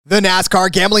The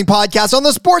NASCAR Gambling Podcast on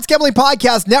the Sports Gambling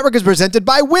Podcast Network is presented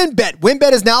by WynnBET.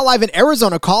 WynnBET is now live in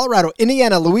Arizona, Colorado,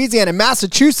 Indiana, Louisiana,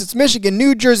 Massachusetts, Michigan,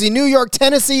 New Jersey, New York,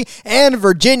 Tennessee, and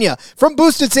Virginia. From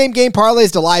boosted same-game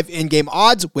parlays to live in-game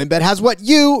odds, WynnBET has what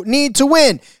you need to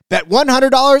win. Bet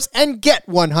 $100 and get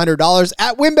 $100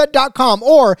 at WynnBET.com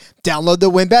or download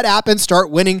the WynnBET app and start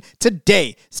winning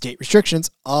today. State restrictions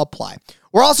apply.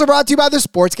 We're also brought to you by the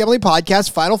Sports Gambling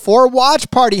Podcast Final Four Watch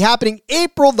Party happening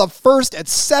April the 1st at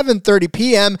 7:30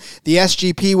 p.m. The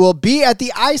SGP will be at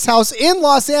the Ice House in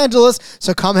Los Angeles,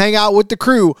 so come hang out with the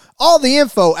crew. All the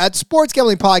info at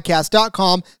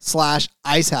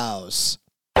sportsgamblingpodcast.com/icehouse.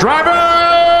 Driver,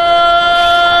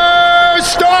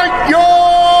 start your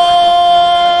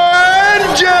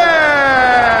engine!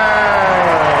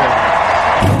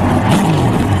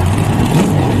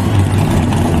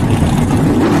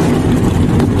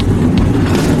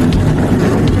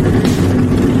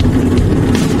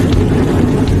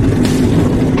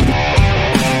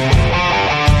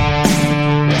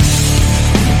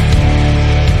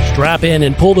 Strap in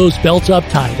and pull those belts up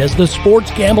tight as the Sports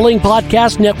Gambling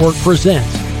Podcast Network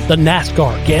presents the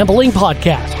NASCAR Gambling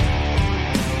Podcast.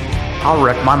 I'll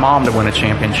wreck my mom to win a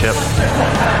championship.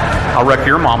 I'll wreck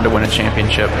your mom to win a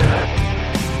championship.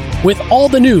 With all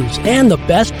the news and the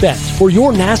best bets for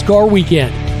your NASCAR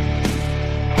weekend.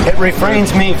 It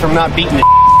refrains me from not beating the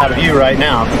out of you right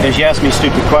now because you ask me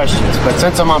stupid questions. But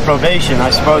since I'm on probation, I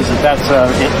suppose that's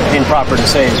improper to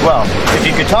say as well. If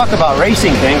you could talk about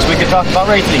racing things, we could talk about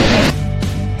racing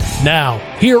things. Now,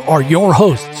 here are your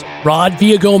hosts, Rod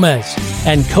Villagomez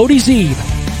and Cody Zeeb.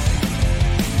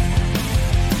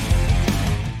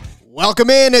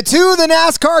 Welcome in to the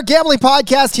NASCAR Gambling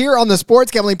Podcast here on the Sports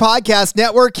Gambling Podcast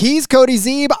Network. He's Cody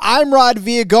Zeeb. I'm Rod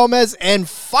Villagomez. And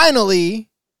finally,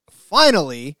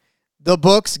 the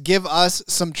books give us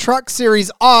some Truck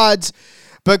Series odds.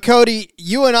 But Cody,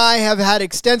 you and I have had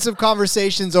extensive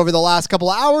conversations over the last couple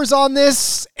of hours on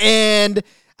this, and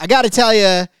I got to tell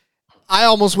you, I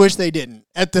almost wish they didn't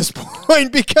at this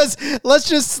point, because let's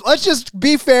just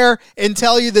be fair and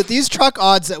tell you that these truck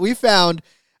odds that we found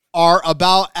are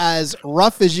about as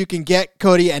rough as you can get,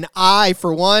 Cody, and I,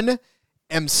 for one,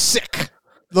 am sick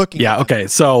looking at them. Okay,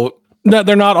 so no,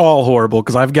 they're not all horrible,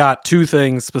 because I've got two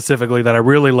things specifically that I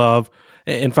really love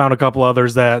and found a couple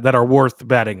others that are worth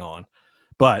betting on.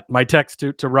 But my text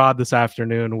to Rod this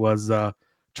afternoon was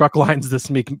truck lines this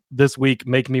week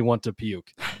make me want to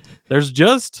puke. There's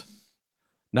just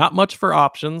not much for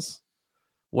options.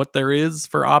 What there is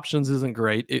for options isn't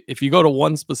great. If you go to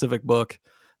one specific book,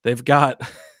 they've got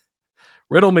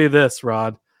riddle me this,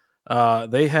 Rod.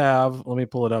 They have, let me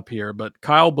pull it up here, but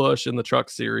Kyle Busch in the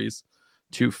Truck Series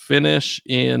to finish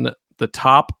in the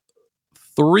top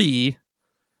 3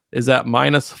 is at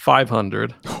minus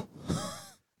 500.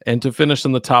 And to finish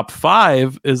in the top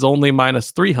 5 is only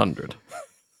minus 300.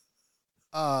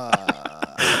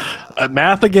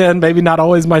 Math again, maybe not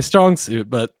always my strong suit,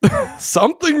 but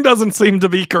something doesn't seem to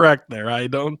be correct there. I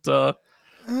don't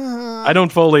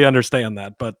fully understand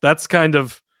that, but that's kind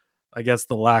of, I guess,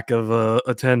 the lack of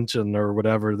attention or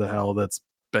whatever the hell that's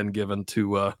been given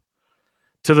to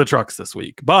the trucks this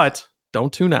week. But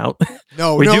don't tune out.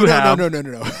 No.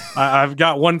 I've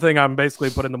got one thing I'm basically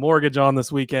putting the mortgage on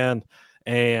this weekend,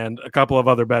 and a couple of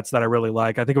other bets that I really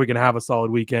like. I think we can have a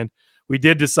solid weekend. We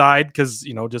did decide, because,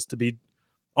 just to be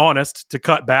honest, to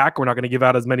cut back. We're not going to give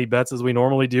out as many bets as we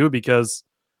normally do, because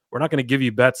we're not going to give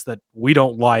you bets that we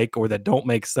don't like or that don't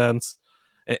make sense.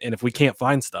 And if we can't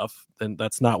find stuff, then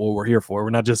that's not what we're here for.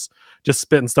 We're not just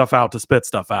spitting stuff out to spit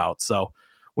stuff out. So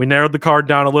we narrowed the card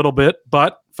down a little bit,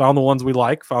 but found the ones we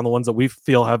like, found the ones that we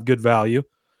feel have good value,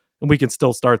 and we can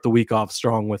still start the week off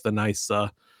strong with a nice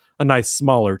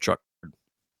smaller truck.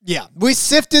 Yeah, we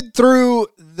sifted through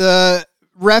the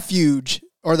refuse.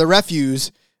 We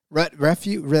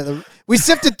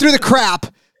sifted through the crap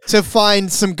to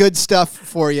find some good stuff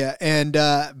for you, and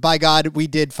by God, we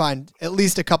did find at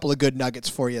least a couple of good nuggets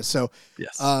for you. So,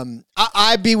 yes,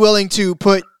 I'd be willing to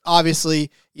put, obviously,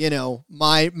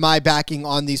 my backing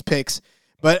on these picks.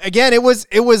 But again, it was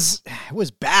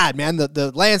bad, man.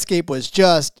 The landscape was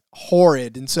just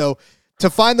horrid, and so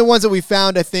to find the ones that we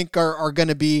found, I think are going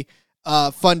to be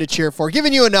fun to cheer for,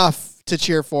 giving you enough to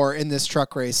cheer for in this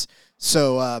truck race.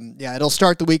 So it'll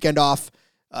start the weekend off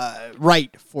right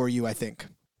for you, I think.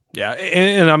 Yeah,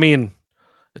 and I mean,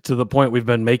 to the point we've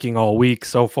been making all week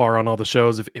so far on all the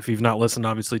shows. If you've not listened,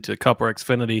 obviously, to Cup or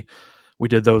Xfinity, we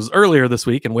did those earlier this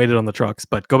week and waited on the trucks.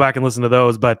 But go back and listen to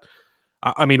those. But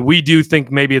I mean, we do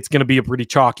think maybe it's going to be a pretty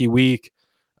chalky week.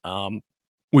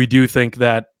 We do think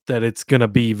that it's going to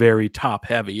be very top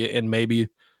heavy, and maybe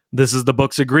this is the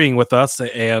books agreeing with us,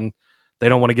 and they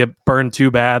don't want to get burned too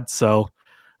bad. So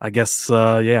I guess,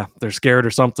 they're scared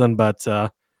or something, but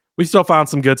we still found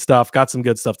some good stuff, got some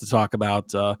good stuff to talk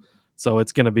about. So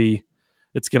it's going to be,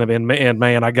 and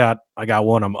man, I got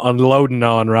one I'm unloading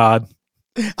on, Rod.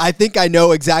 I think I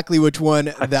know exactly which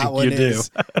one that one is.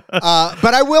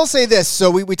 But I will say this. So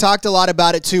we talked a lot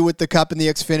about it too with the Cup and the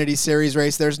Xfinity Series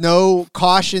race. There's no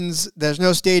cautions. There's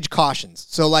no stage cautions.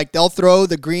 So like they'll throw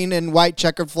the green and white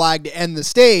checkered flag to end the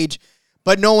stage,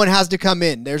 but no one has to come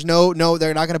in. There's no,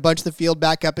 they're not going to bunch the field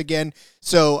back up again.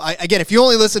 So again, if you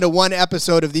only listen to one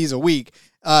episode of these a week,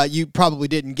 you probably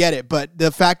didn't get it. But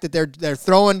the fact that they're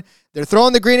throwing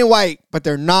the green and white, but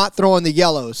they're not throwing the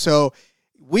yellow. So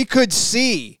we could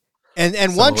see,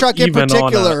 and one truck in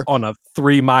particular on a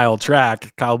 3-mile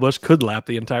track, Kyle Busch could lap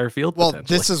the entire field. Well,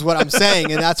 this is what I'm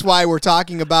saying, and that's why we're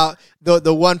talking about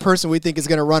the one person we think is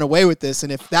going to run away with this.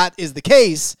 And if that is the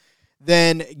case,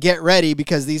 then get ready,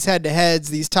 because these head-to-heads,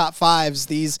 these top fives,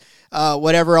 these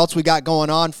whatever else we got going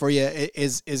on for you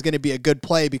is going to be a good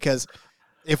play. Because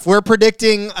if we're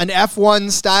predicting an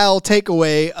F1 style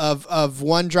takeaway of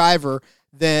one driver,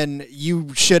 then you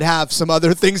should have some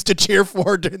other things to cheer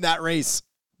for during that race.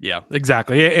 Yeah,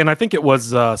 exactly. And I think it was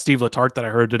Steve Letarte that I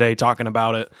heard today talking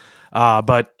about it.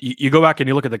 But you go back and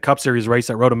you look at the Cup Series race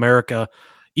at Road America,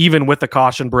 even with the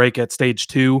caution break at stage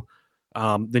 2,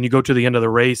 then you go to the end of the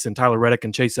race and Tyler Reddick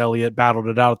and Chase Elliott battled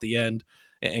it out at the end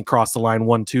and crossed the line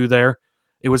 1-2 there.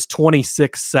 It was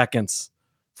 26 seconds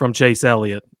from Chase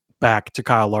Elliott back to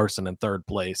Kyle Larson in third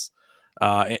place.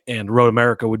 And Road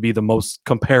America would be the most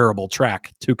comparable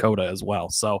track to COTA as well.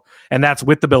 So, and that's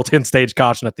with the built-in stage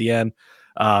caution at the end.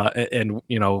 And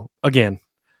again,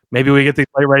 maybe we get these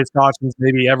late race cautions.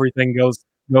 Maybe everything goes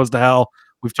to hell.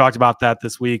 We've talked about that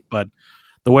this week, but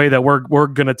the way that we're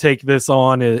going to take this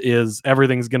on is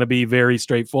everything's going to be very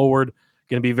straightforward.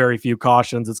 Going to be very few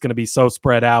cautions. It's going to be so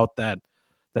spread out that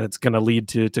it's going to lead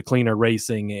to cleaner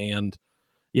racing. And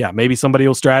yeah, maybe somebody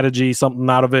will strategy something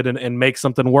out of it and make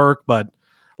something work, but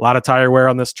a lot of tire wear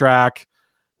on this track,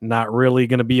 not really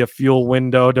going to be a fuel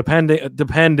window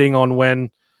depending on when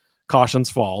cautions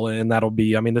fall. And that'll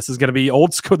be, this is going to be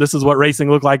old school. This is what racing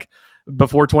looked like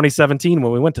before 2017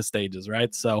 when we went to stages,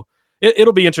 right? So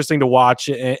it'll be interesting to watch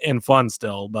and fun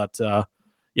still, but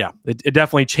it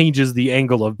definitely changes the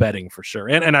angle of betting for sure.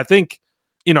 And I think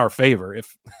in our favor,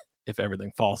 if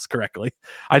everything falls correctly,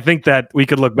 I think that we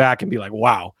could look back and be like,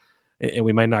 wow, and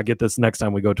we might not get this next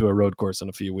time we go to a road course in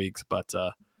a few weeks, but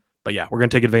yeah, we're going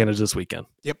to take advantage this weekend.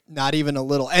 Yep. Not even a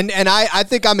little. And I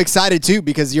think I'm excited too,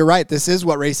 because you're right. This is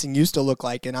what racing used to look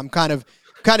like. And I'm kind of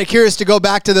curious to go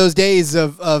back to those days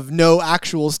of no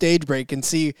actual stage break and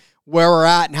see where we're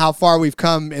at and how far we've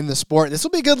come in the sport. This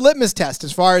will be a good litmus test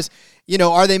as far as,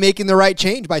 are they making the right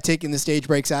change by taking the stage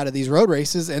breaks out of these road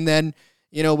races? And then,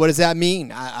 what does that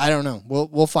mean? I don't know.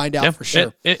 We'll find out for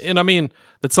sure. And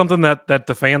that's something that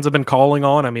the fans have been calling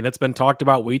on. It's been talked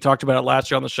about. We talked about it last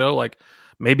year on the show. Like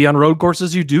maybe on road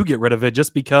courses, you do get rid of it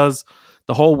just because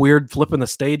the whole weird flipping the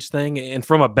stage thing. And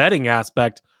from a betting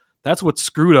aspect, that's what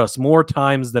screwed us more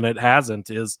times than it hasn't,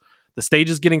 is the stage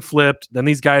is getting flipped. Then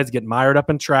these guys get mired up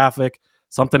in traffic.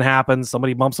 Something happens.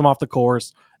 Somebody bumps them off the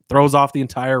course, throws off the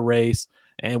entire race,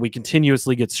 and we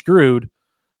continuously get screwed.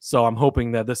 So I'm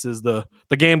hoping that this is the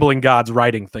gambling gods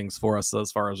writing things for us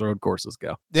as far as road courses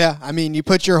go. Yeah, you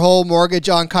put your whole mortgage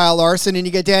on Kyle Larson and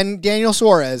you get Daniel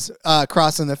Suarez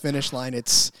crossing the finish line.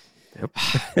 It's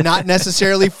not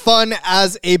necessarily fun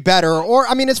as a bettor, or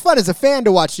it's fun as a fan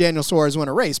to watch Daniel Suarez win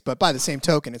a race, but by the same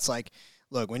token, it's like,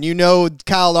 look, when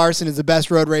Kyle Larson is the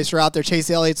best road racer out there, Chase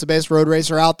Elliott's the best road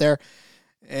racer out there,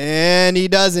 and he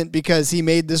doesn't because he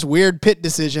made this weird pit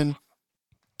decision,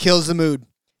 kills the mood.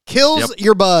 Kills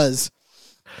your buzz.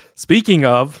 Speaking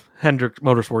of Hendrick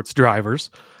Motorsports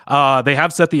drivers, they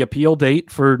have set the appeal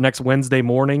date for next Wednesday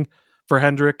morning for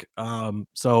Hendrick.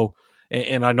 So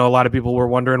I know a lot of people were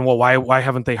wondering, well, why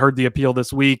haven't they heard the appeal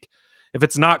this week? If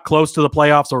it's not close to the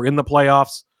playoffs or in the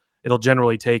playoffs, it'll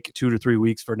generally take 2 to 3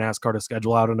 weeks for NASCAR to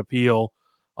schedule out an appeal,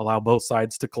 allow both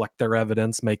sides to collect their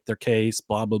evidence, make their case,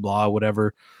 blah, blah, blah,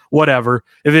 whatever.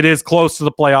 If it is close to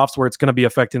the playoffs where it's going to be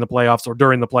affecting the playoffs or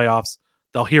during the playoffs,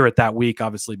 they'll hear it that week,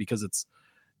 obviously, because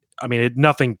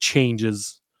nothing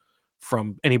changes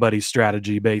from anybody's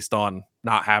strategy based on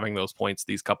not having those points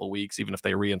these couple weeks, even if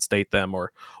they reinstate them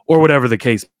or whatever the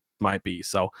case might be.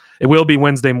 So it will be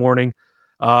Wednesday morning.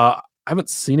 I haven't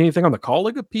seen anything on the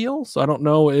Kaulig appeal, so I don't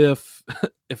know if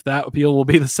that appeal will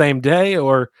be the same day,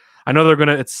 or I know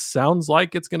it sounds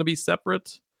like it's going to be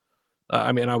separate.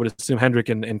 I would assume Hendrick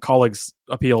and Kaulig's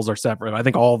appeals are separate. I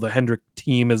think all the Hendrick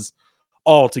team is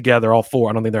all together, all four.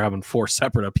 I don't think they're having 4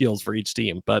 separate appeals for each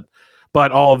team, but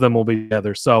all of them will be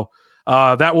together. So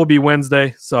That will be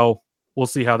Wednesday, so we'll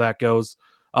see how that goes.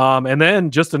 And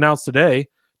then just announced today,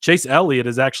 Chase Elliott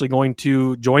is actually going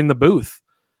to join the booth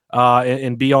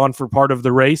and be on for part of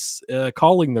the race,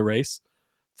 calling the race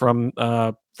from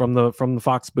the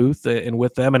Fox booth and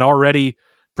with them. And already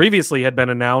previously had been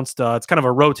announced. It's kind of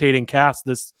a rotating cast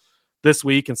this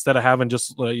week instead of having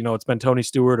just it's been Tony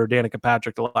Stewart or Danica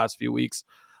Patrick the last few weeks.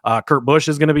 Kurt Busch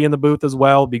is going to be in the booth as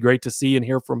well. Be great to see and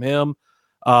hear from him.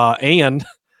 And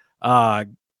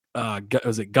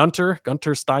was it Gunter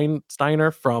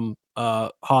Steiner from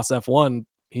Haas F1?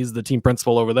 He's the team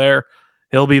principal over there.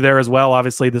 He'll be there as well.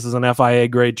 Obviously, this is an FIA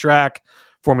grade track.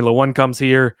 Formula One comes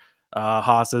here.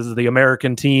 Haas is the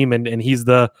American team, and he's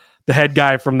the head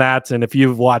guy from that. And if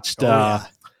you've watched the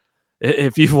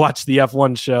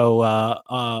F1 show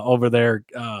over there,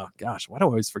 gosh, why do I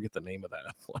always forget the name of that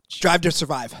F1 show? Drive to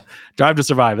Survive. Drive to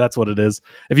Survive. That's what it is.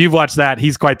 If you've watched that,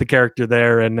 he's quite the character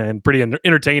there and pretty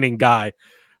entertaining guy.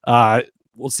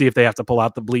 We'll see if they have to pull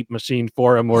out the bleep machine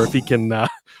for him, or if he can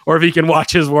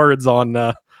watch his words on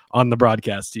the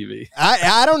broadcast TV.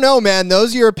 I don't know, man.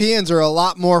 Those Europeans are a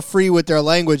lot more free with their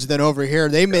language than over here.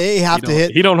 They may have to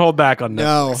hit. He don't hold back on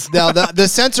Netflix. No.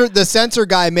 The censor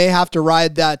guy may have to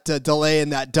ride that delay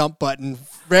and that dump button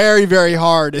very, very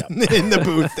hard in the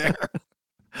booth there.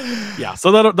 Yeah,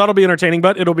 so that'll be entertaining,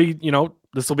 but it'll be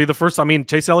this will be the first. I mean,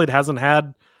 Chase Elliott hasn't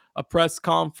had a press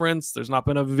conference. There's not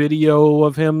been a video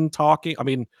of him talking. I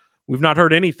mean, we've not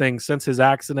heard anything since his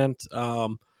accident.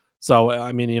 So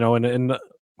I mean, and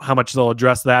how much they'll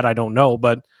address that, I don't know,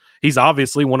 but he's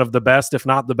obviously one of the best, if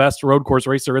not the best, road course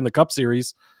racer in the Cup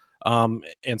Series. And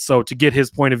so to get his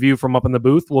point of view from up in the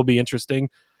booth will be interesting.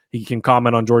 He can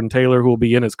comment on Jordan Taylor, who will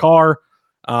be in his car.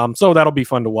 So that'll be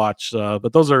fun to watch.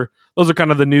 But those are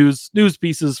kind of the news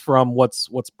pieces from what's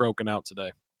broken out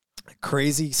today.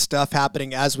 Crazy stuff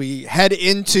happening as we head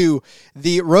into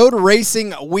the road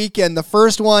racing weekend, the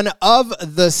first one of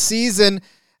the season.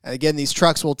 Again, these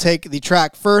trucks will take the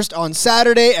track first on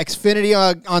Saturday, Xfinity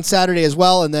on Saturday as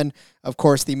well, and then, of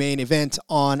course, the main event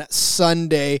on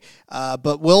Sunday.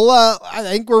 But I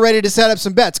think we're ready to set up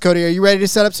some bets. Cody, are you ready to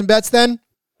set up some bets then?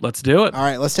 Let's do it. All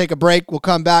right, let's take a break. We'll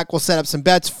come back. We'll set up some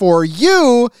bets for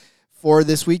you for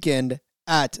this weekend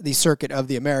at the Circuit of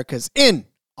the Americas in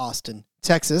Austin,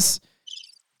 Texas.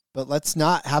 But let's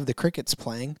not have the crickets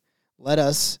playing. Let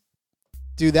us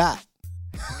do that.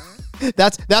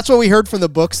 That's what we heard from the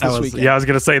books this weekend. Yeah, I was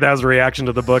going to say that was a reaction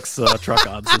to the books truck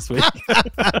odds this week.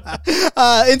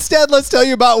 Instead, let's tell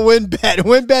you about WynnBET.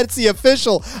 WynnBET's the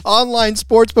official online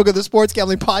sportsbook of the Sports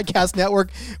Gambling Podcast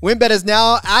Network. WynnBET is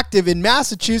now active in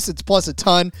Massachusetts plus a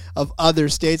ton of other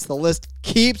states. The list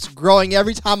keeps growing.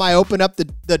 Every time I open up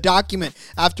the document,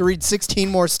 I have to read 16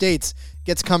 more states. It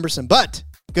gets cumbersome, but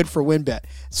good for WynnBET.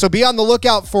 So be on the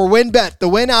lookout for WynnBET, the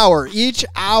Win Hour, each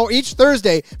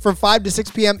Thursday from 5 to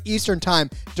 6 p.m. Eastern Time.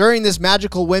 During this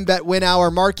magical WynnBET Win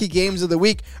Hour, marquee games of the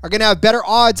week are going to have better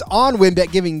odds on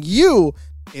WynnBET, giving you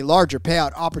a larger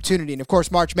payout opportunity. And, of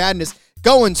course, March Madness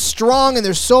going strong, and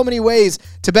there's so many ways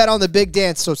to bet on the big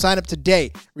dance. So sign up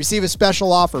today. Receive a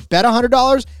special offer. Bet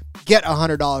 $100, get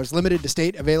 $100. Limited to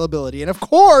state availability. And, of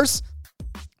course,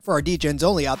 for our DGens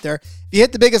only out there, if you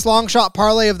hit the biggest long shot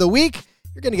parlay of the week,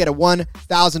 you're going to get a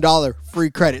 $1,000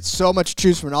 free credit. So much to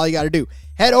choose from, and all you got to do,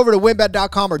 head over to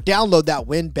WynnBET.com or download that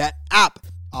WynnBET app.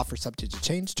 Offer subject to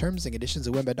change. Terms and conditions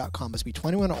at WynnBET.com. Must be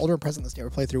 21 or older and present. This day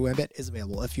play through WynnBET is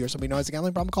available. If you or somebody knows a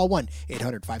gambling problem, call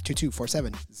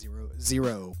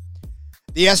 1-800-522-4700.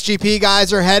 The SGP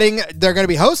guys are they're going to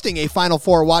be hosting a Final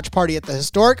Four watch party at the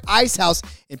historic Ice House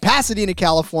in Pasadena,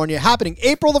 California, happening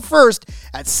April the 1st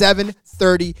at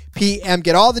 7:30 p.m.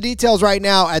 Get all the details right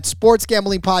now at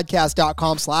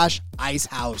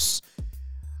sportsgamblingpodcast.com/icehouse.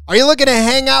 Are you looking to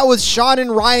hang out with Sean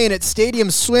and Ryan at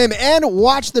Stadium Swim and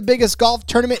watch the biggest golf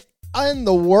tournament in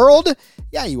the world?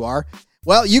 Yeah, you are.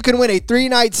 Well, you can win a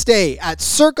 3-night stay at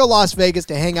Circa Las Vegas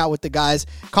to hang out with the guys.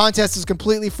 Contest is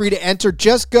completely free to enter.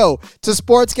 Just go to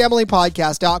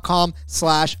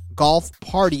sportsgamblingpodcast.com/golf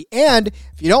party. And if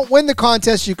you don't win the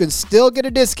contest, you can still get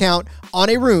a discount on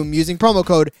a room using promo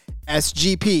code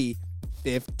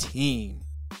SGP15.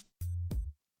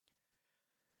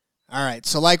 All right,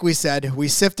 so like we said, we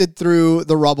sifted through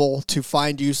the rubble to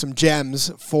find you some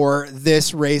gems for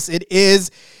this race. It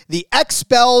is the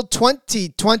XPEL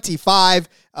 2025,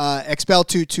 XPEL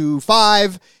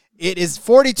 225. It is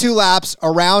 42 laps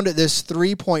around this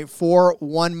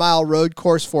 3.41 mile road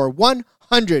course for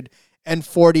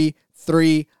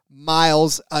 143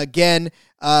 miles. Again,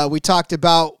 we talked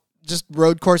about just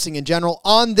road coursing in general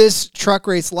on this truck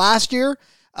race last year.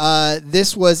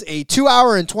 This was a 2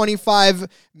 hour and 25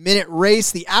 minute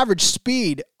race. The average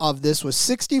speed of this was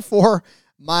 64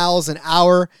 miles an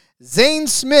hour. Zane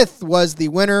Smith was the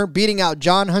winner, beating out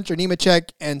John Hunter Nemechek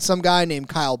and some guy named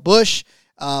Kyle Busch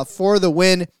for the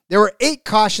win. There were 8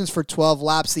 cautions for 12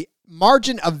 laps. The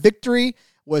margin of victory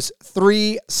was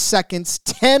 3 seconds,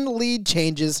 10 lead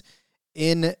changes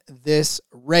in this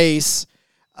race.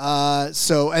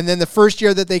 And then the first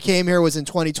year that they came here was in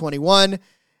 2021.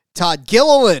 Todd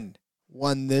Gilliland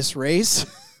won this race,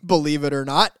 believe it or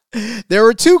not. There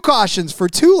were 2 cautions for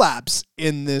 2 laps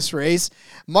in this race.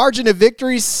 Margin of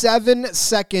victory, 7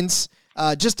 seconds,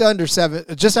 just under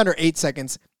 8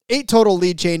 seconds. 8 total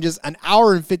lead changes, an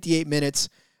hour and 58 minutes.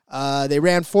 They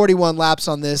ran 41 laps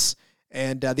on this,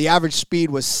 and the average speed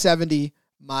was 70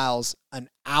 miles an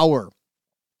hour.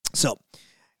 So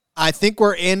I think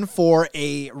we're in for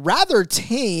a rather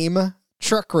tame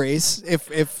truck race.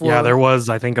 There was,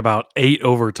 I think, about 8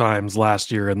 overtimes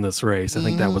last year in this race. I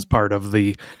think that was part of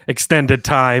the extended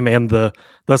time and the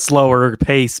slower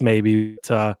pace, maybe.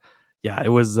 It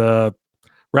was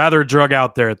rather drug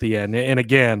out there at the end. And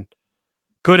again,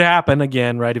 could happen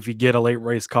again, right, if you get a late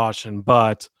race caution.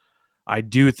 But I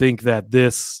do think that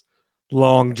this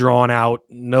long, drawn out,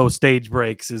 no stage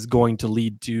breaks is going to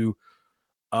lead to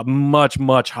a much,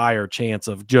 much higher chance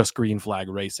of just green flag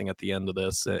racing at the end of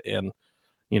this. And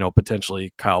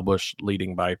potentially Kyle Busch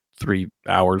leading by 3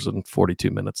 hours and 42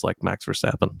 minutes like Max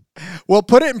Verstappen. Well,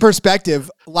 put it in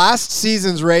perspective. Last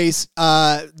season's race,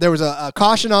 there was a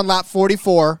caution on lap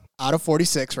 44 out of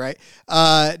 46, right?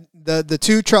 The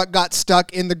 2 truck got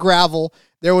stuck in the gravel.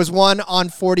 There was one on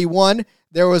 41.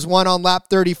 There was one on lap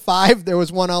 35. There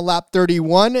was one on lap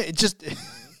 31. It just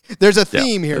there's a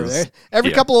theme here.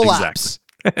 Every couple of laps.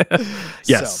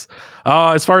 Yes.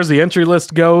 As far as the entry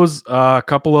list goes, a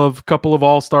couple of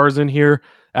all-stars in here.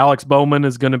 Alex Bowman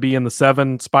is going to be in the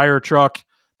 7 Spire truck.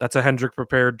 That's a Hendrick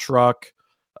prepared truck.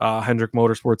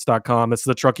 HendrickMotorsports.com. This is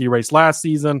the truck he raced last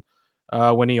season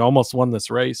when he almost won this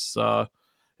race.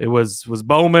 It was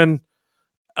Bowman,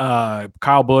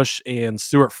 Kyle Busch, and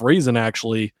Stuart Friesen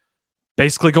actually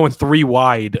basically going 3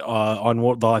 wide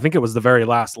on I think it was the very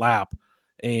last lap.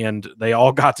 And they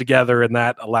all got together, and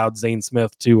that allowed Zane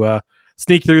Smith to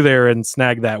sneak through there and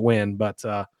snag that win. But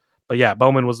yeah,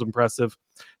 Bowman was impressive.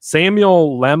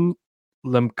 Samuel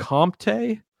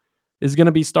Lemcompte is going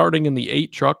to be starting in the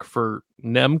 8 truck for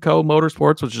Nemco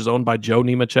Motorsports, which is owned by Joe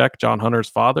Nemechek, John Hunter's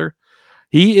father.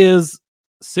 He is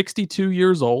 62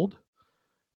 years old,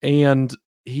 and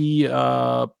he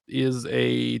is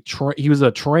a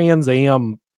Trans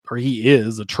Am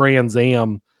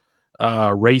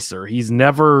racer. He's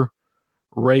never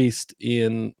raced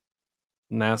in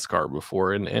NASCAR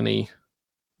before in anything.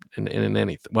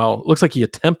 Well, it looks like he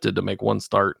attempted to make one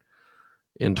start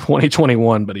in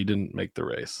 2021, but he didn't make the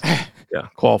race. Yeah,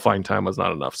 qualifying time was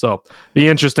not enough. So be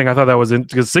interesting. I thought that was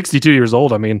because 62 years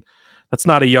old. I mean, that's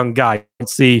not a young guy.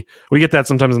 See, we get that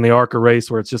sometimes in the ARCA race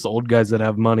where it's just old guys that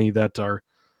have money that are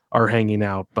hanging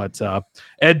out. But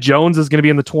Ed Jones is going to be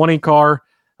in the 20 car.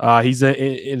 He's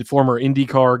a former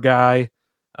IndyCar guy.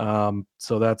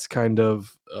 So that's kind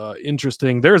of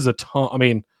interesting. There's a ton. I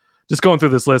mean, just going through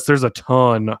this list, there's a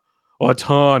ton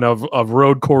of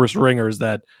road course ringers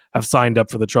that have signed up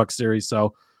for the truck series.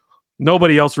 So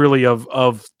nobody else really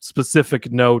of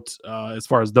specific note as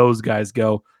far as those guys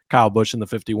go. Kyle Busch in the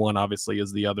 51 obviously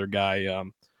is the other guy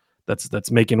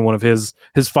that's making one of his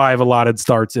 5 allotted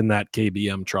starts in that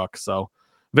KBM truck. So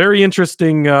very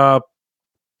interesting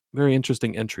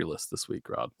entry list this week,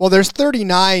 Rod. Well, there's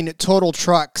 39 total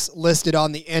trucks listed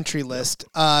on the entry list.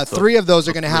 3 of those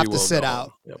are going to have to sit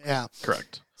out. Yep. Yeah,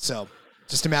 correct. So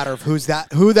just a matter of who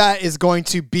that is going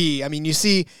to be. I mean, you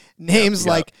see names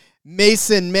like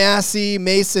Mason Massey,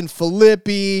 Mason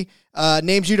Filippi,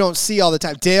 names you don't see all the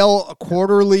time. Dale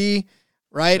Quarterly,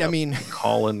 right? Yep. I mean,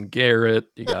 Colin Garrett,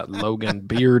 you got Logan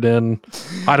Bearden.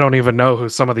 I don't even know who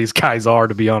some of these guys are,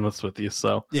 to be honest with you.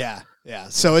 So yeah.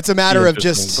 So it's a matter of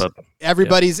just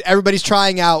everybody's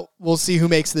trying out. We'll see who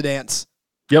makes the dance.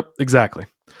 Yep, exactly.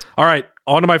 All right,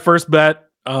 on to my first bet.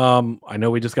 I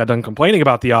know we just got done complaining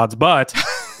about the odds, but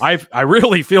I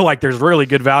really feel like there's really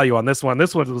good value on this one.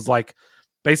 This one was like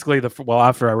basically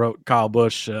after I wrote Kyle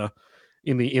Busch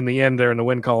in the end there in the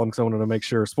win column, because I wanted to make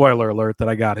sure, spoiler alert, that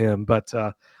I got him. But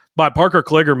Parker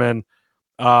Kligerman,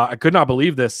 I could not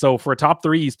believe this. So for a top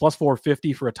 3, he's plus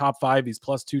 450. For a top 5, he's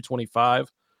plus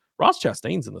 225. Ross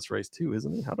Chastain's in this race too,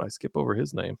 isn't he? How did I skip over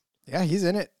his name? Yeah, he's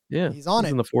in it. Yeah, he's on it.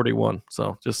 In the 41.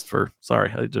 So I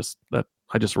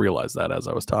just realized that as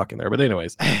I was talking there. But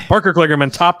anyways, Parker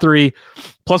Kligerman, top 3,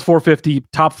 plus 450,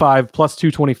 top 5, plus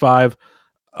 225.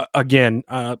 Again,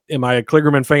 am I a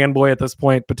Kligerman fanboy at this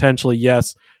point? Potentially,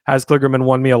 yes. Has Kligerman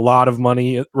won me a lot of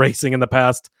money racing in the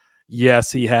past?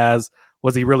 Yes, he has.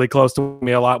 Was he really close to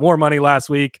me a lot more money last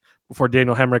week before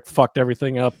Daniel Hemrick fucked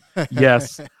everything up?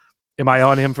 Yes. Am I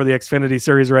on him for the Xfinity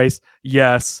Series race?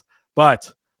 Yes.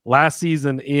 But last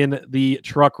season in the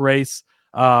truck race,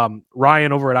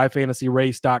 Ryan over at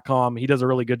iFantasyRace.com, he does a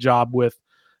really good job with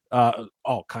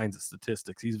all kinds of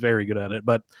statistics. He's very good at it.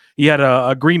 But he had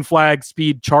a green flag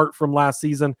speed chart from last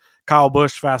season. Kyle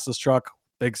Busch, fastest truck.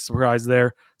 Big surprise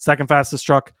there. Second fastest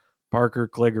truck, Parker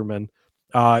Kligerman.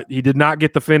 He did not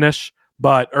get the finish,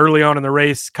 but early on in the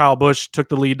race, Kyle Busch took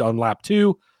the lead on lap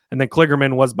 2, and then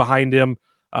Kligerman was behind him.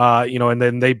 And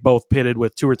then they both pitted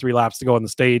with 2 or 3 laps to go on the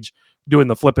stage, doing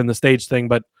the flip in the stage thing,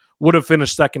 but would have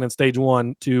finished second in stage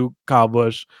 1 to Kyle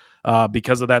Busch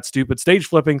because of that stupid stage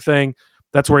flipping thing.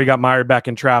 That's where he got mired back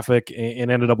in traffic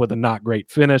and ended up with a not great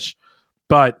finish.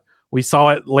 But we saw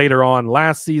it later on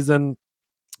last season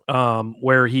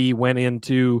where he went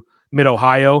into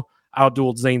Mid-Ohio,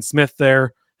 outdueled Zane Smith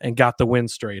there, and got the win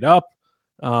straight up.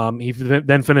 He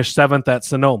then finished 7th at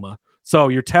Sonoma. So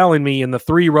you're telling me in the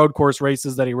 3 road course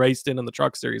races that he raced in the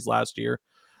Truck Series last year,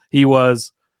 he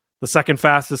was the second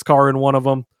fastest car in one of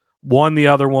them, won the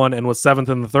other one, and was 7th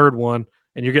in the third one,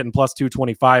 and you're getting plus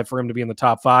 225 for him to be in the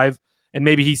top 5. And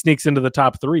maybe he sneaks into the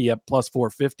top 3 at plus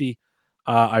 450.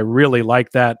 I really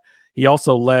like that. He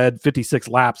also led 56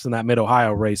 laps in that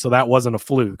Mid-Ohio race, so that wasn't a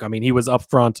fluke. I mean, he was up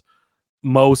front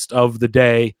most of the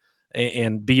day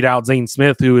and beat out Zane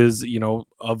Smith, who is,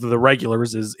 of the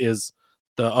regulars, is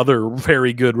the other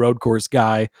very good road course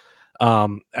guy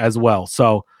as well.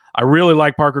 So I really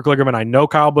like Parker Kligerman. I know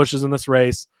Kyle Busch is in this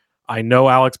race. I know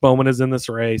Alex Bowman is in this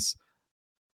race.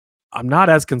 I'm not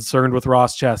as concerned with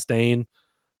Ross Chastain.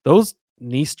 Those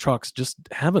Nice trucks just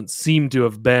haven't seemed to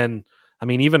have been. I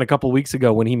mean, even a couple weeks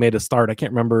ago when he made a start, I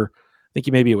can't remember. I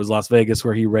think maybe it was Las Vegas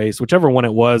where he raced, whichever one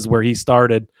it was where he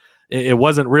started. It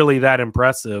wasn't really that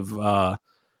impressive.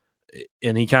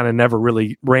 And he kind of never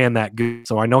really ran that good.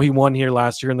 So I know he won here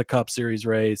last year in the Cup Series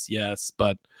race. Yes.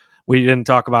 But we didn't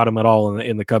talk about him at all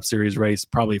in the Cup Series race,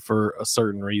 probably for a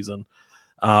certain reason.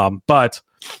 But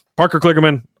Parker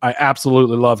Kligerman, I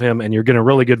absolutely love him, and you're getting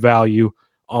really good value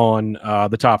on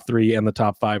the top 3 and the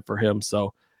top 5 for him.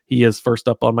 So he is first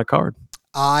up on my card.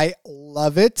 I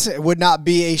love it. It would not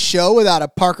be a show without a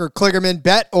Parker Kligerman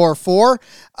bet or 4.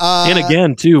 And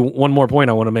again, too, one more point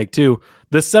I want to make, too.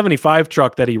 This 75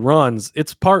 truck that he runs,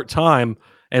 it's part-time,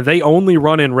 and they only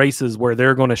run in races where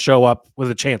they're going to show up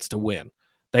with a chance to win.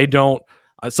 They don't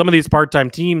some of these part-time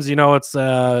teams, it's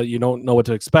you don't know what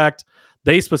to expect.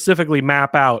 They specifically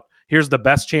map out, here's the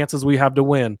best chances we have to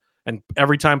win. And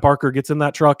every time Parker gets in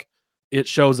that truck, it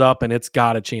shows up and it's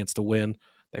got a chance to win.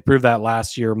 They proved that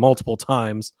last year multiple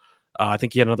times. I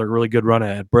think he had another really good run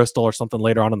at Bristol or something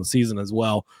later on in the season as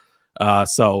well.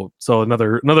 So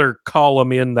another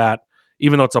column in that,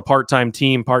 even though it's a part-time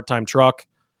team, part-time truck,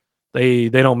 they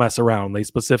don't mess around. They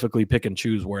specifically pick and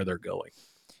choose where they're going.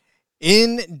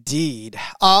 Indeed.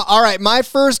 All right, my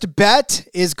first bet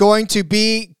is going to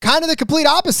be kind of the complete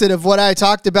opposite of what I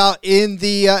talked about in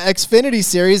the Xfinity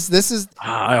series. This is...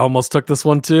 I almost took this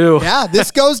one too. Yeah, this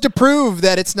goes to prove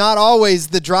that it's not always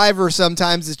the driver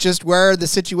sometimes. It's just where the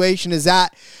situation is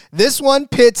at. This one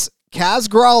pits Kaz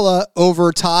Grala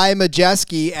over Ty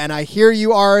Majeski, and I hear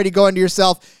you already going to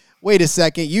yourself, wait a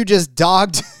second, you just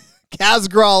dogged... Kaz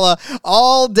Grala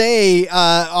all day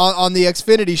on the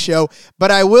Xfinity show.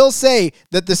 But I will say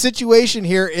that the situation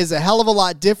here is a hell of a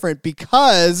lot different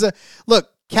because,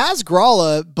 look, Kaz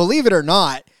Grala, believe it or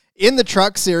not, in the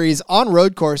truck series on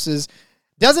road courses,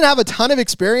 doesn't have a ton of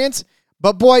experience.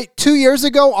 But boy, 2 years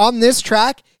ago on this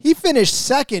track, he finished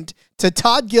second to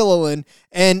Todd Gilliland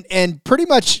and pretty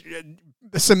much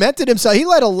cemented himself. He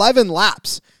led 11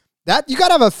 laps. That you got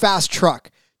to have a fast truck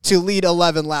to lead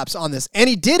 11 laps on this. And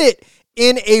he did it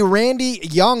in a Randy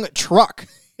Young truck.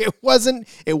 It wasn't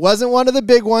one of the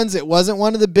big ones. It wasn't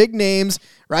one of the big names,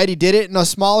 right? He did it in a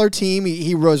smaller team.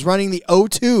 He was running the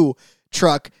 02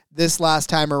 truck this last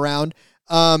time around.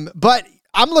 But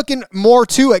I'm looking more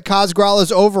too at Kaz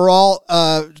Grala's overall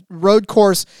road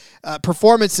course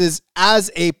performances as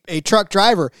a truck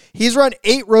driver. He's run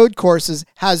 8 road courses,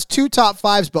 has 2 top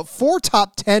 5s, but 4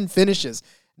 top 10 finishes.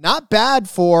 Not bad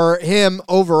for him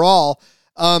overall.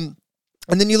 And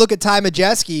then you look at Ty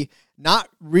Majeski, not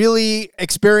really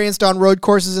experienced on road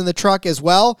courses in the truck as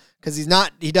well, because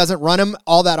he doesn't run them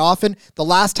all that often. The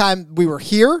last time we were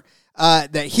here,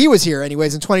 that he was here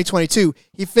anyways, in 2022,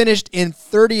 he finished in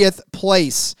 30th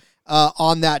place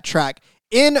on that track.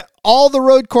 In all the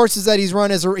road courses that he's run,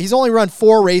 he's only run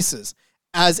 4 races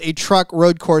as a truck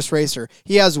road course racer.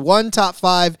 He has 1 top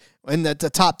 5 in the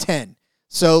top 10.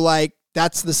 So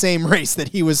that's the same race that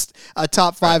he was a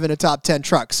top 5 in a top 10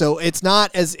 truck. So it's not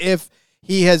as if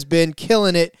he has been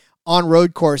killing it on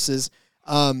road courses.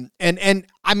 And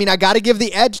I mean, I got to give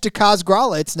the edge to Kaz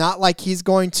Grala. It's not like he's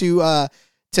going to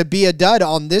be a dud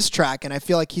on this track, and I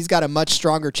feel like he's got a much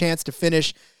stronger chance to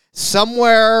finish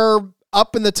somewhere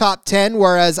up in the top 10,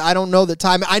 whereas I don't know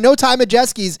I know Ty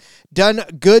Majeski's done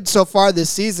good so far this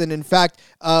season. In fact,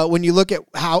 when you look at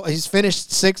how he's finished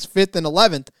 6th, 5th, and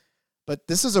 11th, but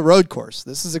this is a road course.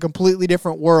 This is a completely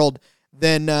different world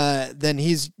than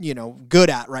he's, good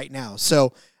at right now.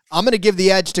 So I'm going to give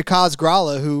the edge to Kaz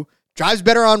Grala, who drives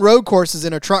better on road courses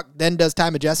in a truck than does Ty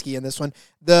Majeski in this one.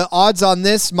 The odds on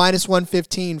this,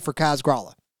 -115 for Kaz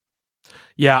Grala.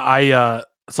 Yeah,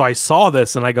 so I saw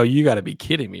this and I go, you got to be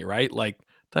kidding me, right? Like,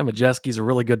 Ty Majeski's a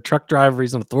really good truck driver.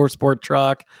 He's in a Thor Sport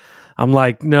truck. I'm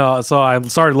like, no. So I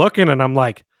started looking and I'm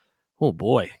like, oh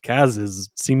boy, Kaz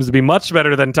seems to be much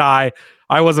better than Ty.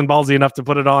 I wasn't ballsy enough to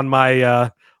put it on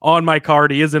my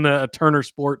card. He is in a Turner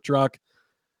Sport truck,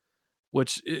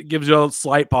 which gives you a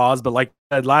slight pause. But like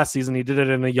I said, last season, he did it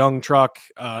in a young truck.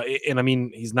 And I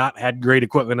mean, he's not had great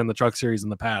equipment in the truck series in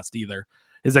the past either.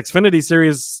 His Xfinity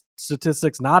series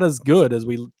statistics, not as good as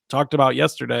we talked about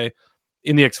yesterday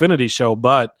in the Xfinity show,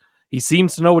 but he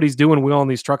seems to know what he's doing wheeling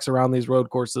these trucks around these road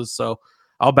courses. So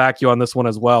I'll back you on this one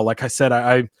as well. Like I said,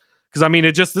 because I mean,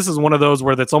 this is one of those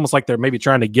where it's almost like they're maybe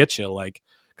trying to get you, like,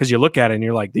 because you look at it and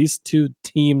you're like, these two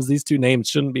teams, these two names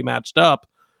shouldn't be matched up.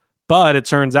 But it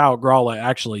turns out Grala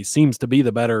actually seems to be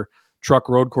the better truck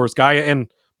road course guy.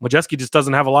 And Majeski just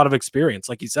doesn't have a lot of experience.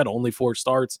 Like you said, only 4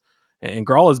 starts. And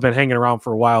Grala has been hanging around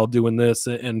for a while doing this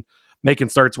and making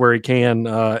starts where he can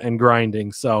and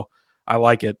grinding. So I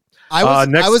like it. I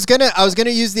was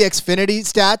gonna use the Xfinity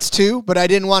stats too, but I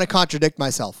didn't want to contradict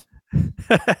myself.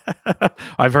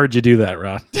 I've heard you do that,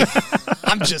 Rod.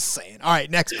 I'm just saying. All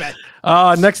right, next bet.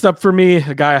 Next up for me,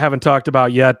 a guy I haven't talked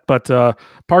about yet, but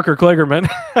Parker Kligerman.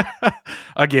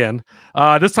 Again,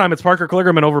 this time it's Parker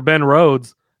Kligerman over Ben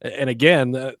Rhodes. And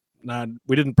again,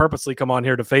 we didn't purposely come on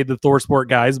here to fade the Thor Sport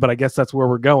guys, but I guess that's where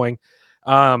we're going.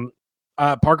 Parker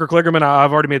Kligerman,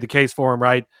 I've already made the case for him,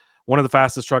 right? One of the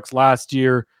fastest trucks last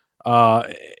year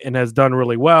and has done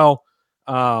really well.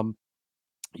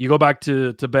 You go back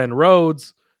to Ben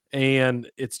Rhodes, and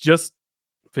it's just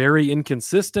very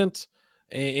inconsistent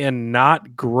and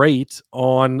not great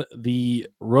on the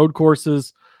road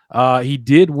courses. He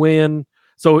did win.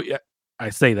 So I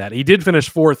say that. He did finish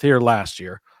 4th here last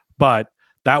year, but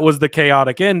that was the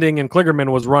chaotic ending, and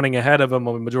Kligerman was running ahead of him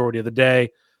on the majority of the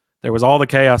day. There was all the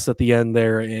chaos at the end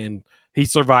there, and he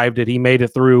survived it. He made it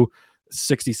through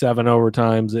 67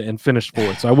 overtimes and finished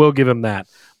 4th. So I will give him that.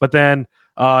 But then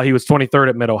he was 23rd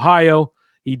at Mid-Ohio.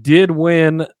 He did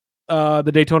win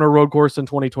the Daytona road course in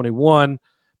 2021,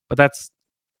 but that's,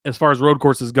 as far as road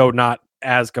courses go, not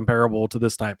as comparable to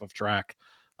this type of track.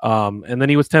 And then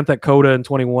he was 10th at Coda in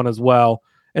 21 as well,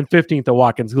 and 15th at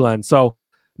Watkins Glen. So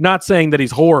not saying that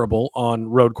he's horrible on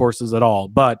road courses at all,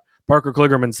 but Parker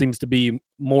Kligerman seems to be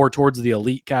more towards the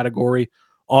elite category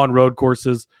on road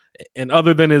courses. And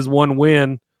other than his one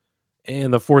win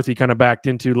and the 4th he kind of backed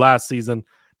into last season,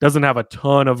 doesn't have a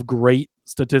ton of great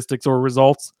statistics or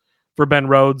results for Ben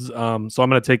Rhodes. So I'm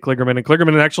going to take Kligerman. And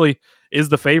Kligerman actually is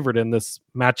the favorite in this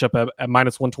matchup at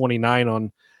 -129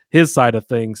 on his side of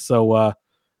things. So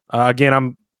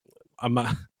again,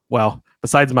 well,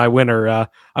 besides my winner,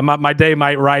 my day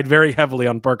might ride very heavily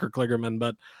on Parker Kligerman,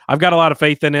 but I've got a lot of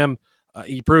faith in him.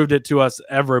 He proved it to us,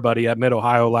 everybody, at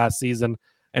Mid-Ohio last season,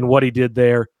 and what he did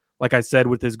there. Like I said,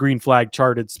 with his green flag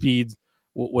charted speeds,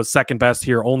 was second best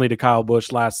here, only to Kyle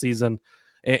Busch last season.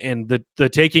 And the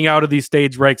taking out of these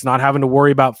stage breaks, not having to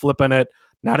worry about flipping it,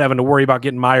 not having to worry about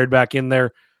getting mired back in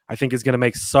there, I think is going to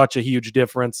make such a huge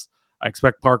difference. I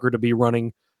expect Parker to be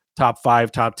running top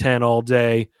 5, top 10 all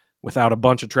day without a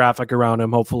bunch of traffic around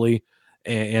him, hopefully,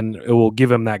 and it will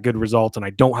give him that good result. And I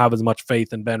don't have as much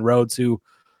faith in Ben Rhodes, who,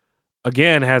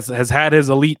 again, has had his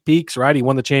elite peaks, right? He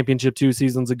won the championship 2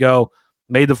 seasons ago,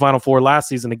 made the Final Four last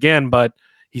season again, but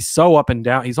he's so up and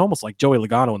down. He's almost like Joey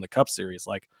Logano in the Cup Series.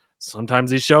 Like,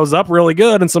 sometimes he shows up really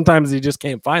good, and sometimes he just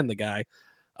can't find the guy.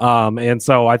 And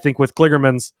so I think with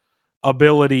Kligerman's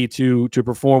ability to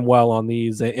perform well on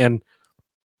these and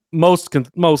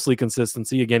mostly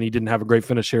consistency, again, he didn't have a great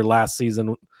finish here last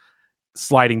season,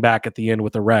 sliding back at the end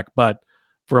with a wreck, but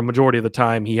for a majority of the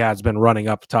time, he has been running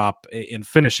up top and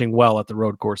finishing well at the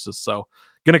road courses. So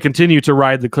going to continue to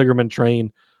ride the Kligerman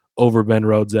train over Ben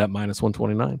Rhodes at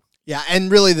 -129. Yeah, and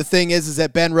really the thing is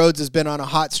that Ben Rhodes has been on a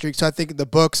hot streak, so I think the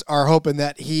books are hoping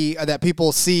that that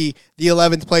people see the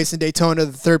 11th place in Daytona,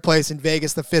 the 3rd place in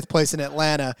Vegas, the 5th place in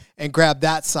Atlanta, and grab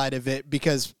that side of it,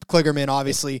 because Kligerman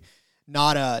obviously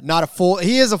not a full.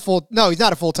 He is a full. No, he's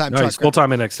not a full-time. No, he's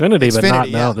full-time in Xfinity, but not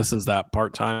now. This is that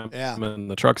part-time in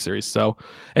the Truck Series. So,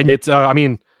 and it's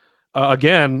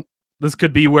again, this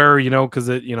could be where because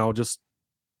it just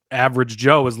average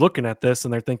Joe is looking at this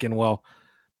and they're thinking, well,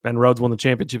 Ben Rhodes won the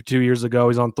championship 2 years ago.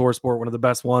 He's on ThorSport, one of the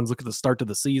best ones. Look at the start to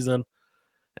the season.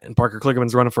 And Parker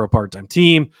Kligerman's running for a part-time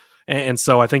team. And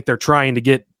so I think they're trying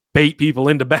to bait people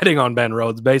into betting on Ben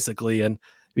Rhodes, basically. And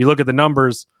if you look at the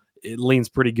numbers, it leans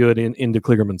pretty good into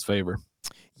Kligerman's favor.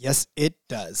 Yes, it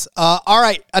does. All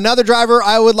right, another driver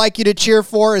I would like you to cheer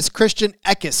for is Christian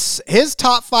Eckes. His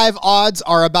top 5 odds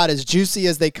are about as juicy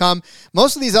as they come.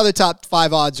 Most of these other top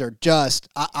 5 odds are just,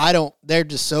 they're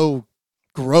just so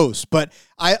gross. But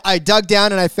I dug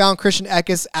down and I found Christian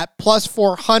Eckes at plus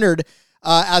 400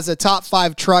 as a top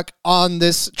 5 truck on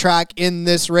this track in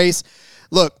this race.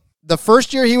 Look, the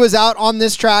first year he was out on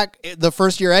this track, the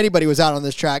first year anybody was out on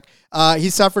this track,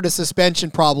 he suffered a suspension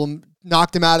problem,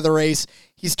 knocked him out of the race.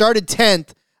 He started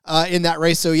 10th in that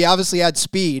race, so he obviously had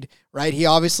speed, right? He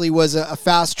obviously was a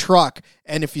fast truck,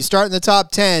 and if you start in the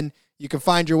top 10, you can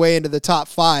find your way into the top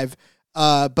 5.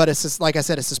 But it's just, like I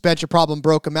said, a suspension problem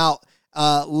broke him out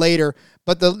later.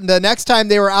 But the next time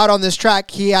they were out on this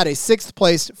track, he had a 6th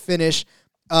place finish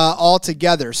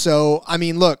altogether. So, I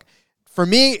mean, look, for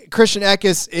me, Christian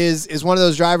Eckes is one of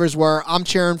those drivers where I'm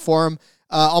cheering for him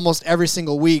almost every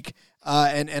single week,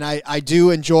 and I do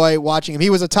enjoy watching him. He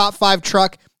was a top 5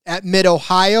 truck at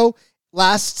Mid-Ohio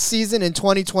last season in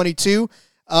 2022.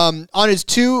 On his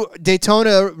 2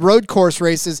 Daytona road course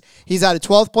races, he's had a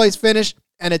 12th place finish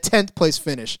and a 10th place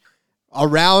finish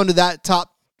around that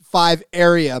top 5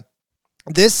 area.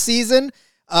 This season,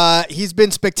 he's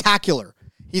been spectacular.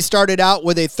 He started out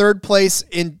with a 3rd place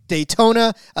in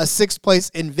Daytona, a 6th place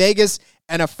in Vegas,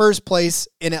 and a 1st place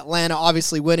in Atlanta,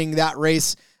 obviously winning that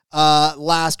race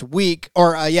last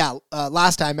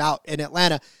time out in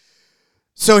Atlanta.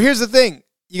 So here's the thing.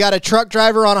 You got a truck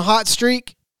driver on a hot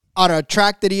streak on a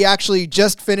track that he actually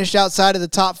just finished outside of the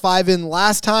top 5 in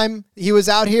last time he was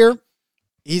out here.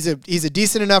 He's a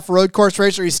decent enough road course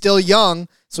racer. He's still young,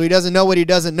 so he doesn't know what he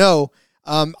doesn't know.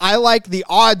 I like the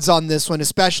odds on this one,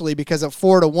 especially because at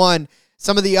 4-1,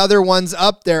 some of the other ones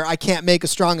up there, I can't make as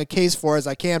strong a case for as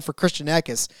I can for Christian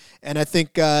Eckes. And I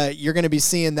think you're going to be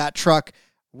seeing that truck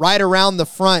right around the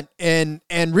front and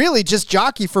really just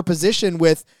jockey for position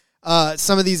with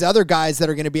some of these other guys that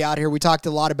are going to be out here. We talked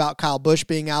a lot about Kyle Busch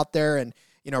being out there and,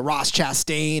 Ross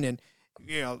Chastain and,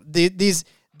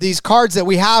 these cards that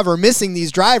we have are missing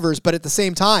these drivers, but at the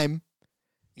same time,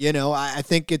 I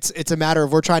think it's a matter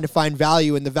of we're trying to find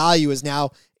value, and the value is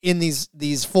now in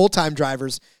these full-time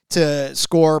drivers to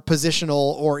score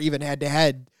positional or even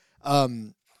head-to-head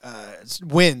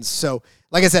wins. So,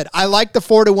 like I said, I like the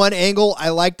 4-1 angle. I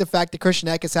like the fact that Christian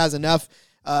Eckes has enough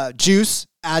juice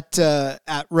at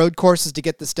road courses to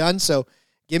get this done. So,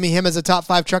 give me him as a top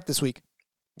 5 truck this week.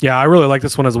 Yeah, I really like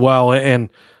this one as well. And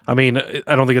I mean,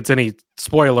 I don't think it's any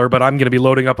spoiler, but I'm going to be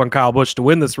loading up on Kyle Busch to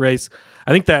win this race.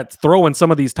 I think that throwing some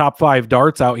of these top 5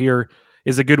 darts out here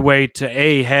is a good way to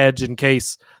hedge in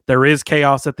case there is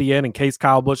chaos at the end, in case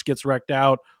Kyle Busch gets wrecked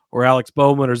out or Alex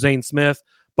Bowman or Zane Smith.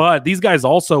 But these guys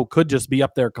also could just be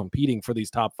up there competing for these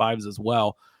top 5s as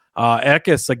well.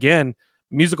 Eckes, again,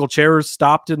 musical chairs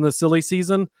stopped in the silly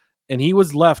season, and he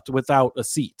was left without a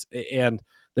seat. And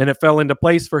then it fell into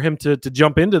place for him to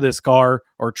jump into this car,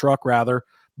 or truck rather,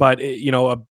 but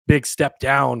a big step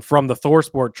down from the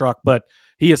ThorSport truck. But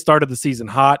he has started the season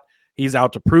hot. He's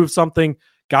out to prove something.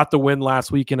 Got the win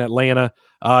last week in Atlanta.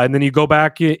 And then you go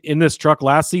back in this truck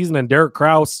last season, and Derek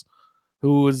Kraus,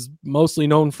 who is mostly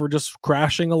known for just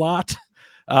crashing a lot,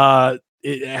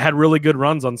 it had really good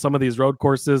runs on some of these road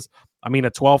courses. I mean,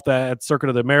 a 12th at Circuit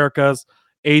of the Americas,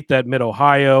 8th at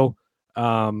Mid-Ohio.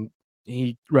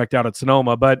 He wrecked out at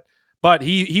Sonoma, but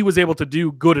he was able to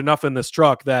do good enough in this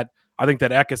truck that I think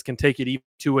that Eckes can take it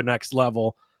to a next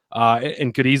level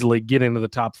and could easily get into the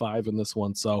top 5 in this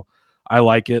one. So I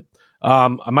like it. I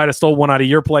might have stole one out of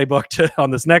your playbook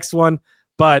on this next one,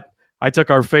 but I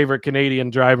took our favorite Canadian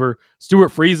driver, Stuart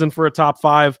Friesen, for a top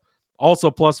 5,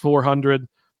 also plus 400.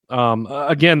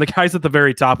 Again, the guys at the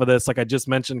very top of this, like I just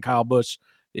mentioned, Kyle Busch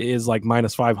is like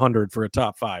minus 500 for a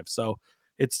top 5. So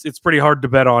it's pretty hard to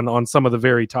bet on some of the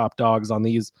very top dogs on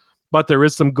these, but there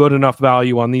is some good enough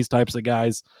value on these types of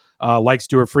guys like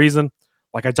Stuart Friesen.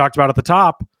 Like I talked about at the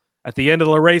top, at the end of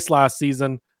the race last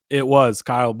season, it was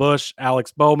Kyle Busch,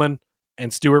 Alex Bowman,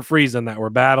 and Stuart Friesen that were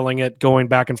battling it, going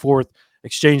back and forth,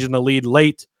 exchanging the lead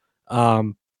late.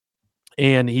 And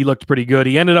he looked pretty good.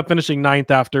 He ended up finishing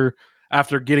 9th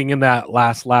after getting in that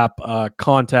last lap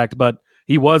contact, but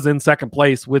he was in 2nd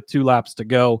place with 2 laps to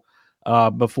go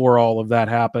before all of that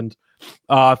happened.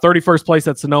 31st place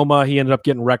at Sonoma. He ended up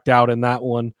getting wrecked out in that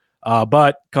one,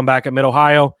 but come back at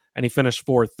Mid-Ohio, and he finished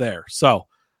 4th there. So,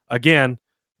 again,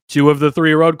 2 of the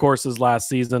 3 road courses last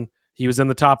season, he was in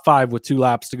the top 5 with 2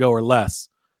 laps to go or less.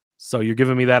 So you're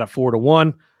giving me that at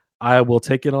 4-1. I will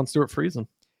take it on Stuart Friesen.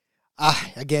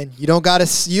 Again, you don't gotta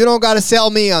sell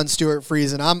me on Stuart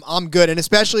Friesen. I'm good, and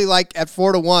especially like at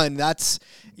 4-1. That's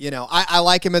I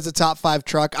like him as a top 5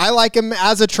 truck. I like him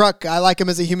as a truck. I like him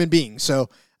as a human being. So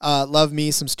love me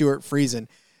some Stuart Friesen.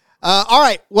 All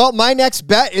right. Well, my next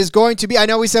bet is going to be. I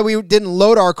know we said we didn't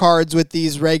load our cards with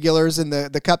these regulars in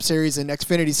the Cup Series and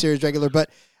Xfinity Series regular,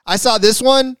 but I saw this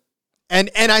one. And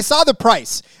I saw the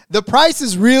price. The price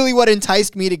is really what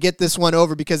enticed me to get this one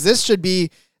over because this shouldn't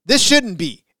be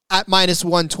at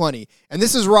 -120. And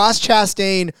this is Ross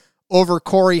Chastain over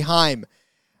Corey Heim.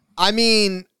 I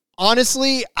mean,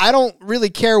 honestly, I don't really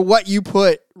care what you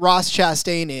put Ross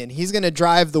Chastain in. He's going to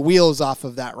drive the wheels off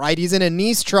of that, right? He's in a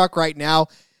Nice truck right now.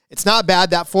 It's not bad.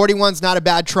 That 41's not a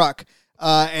bad truck.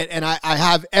 And I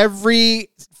have every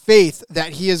faith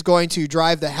that he is going to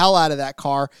drive the hell out of that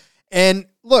car. And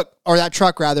look, or that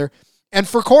truck rather. And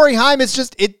for Corey Heim, it's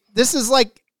just, this is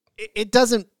like, it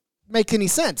doesn't make any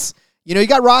sense. You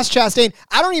got Ross Chastain.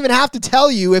 I don't even have to tell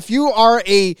you, if you are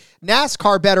a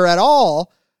NASCAR bettor at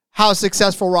all, how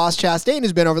successful Ross Chastain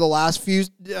has been over the last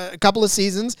couple of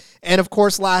seasons. And of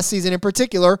course, last season in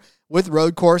particular with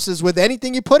road courses, with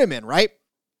anything you put him in, right?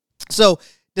 So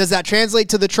does that translate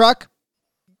to the truck?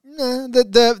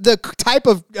 The type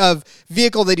of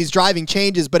vehicle that he's driving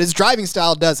changes, but his driving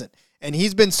style doesn't. And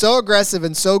he's been so aggressive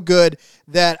and so good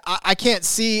that I can't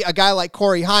see a guy like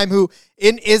Corey Heim, who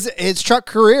in his truck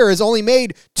career has only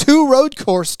made 2 road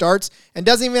course starts and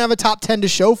doesn't even have a top 10 to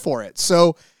show for it.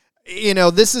 So,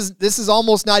 this is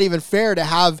almost not even fair to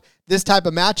have this type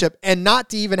of matchup and not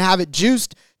to even have it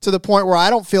juiced to the point where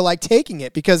I don't feel like taking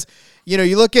it because, you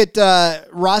look at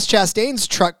Ross Chastain's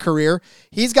truck career,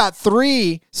 he's got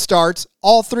 3 starts,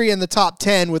 all 3 in the top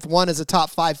 10 with 1 as a top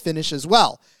 5 finish as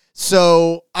well.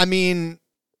 So, I mean,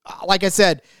 like I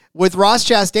said, with Ross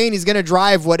Chastain, he's going to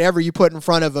drive whatever you put in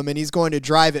front of him, and he's going to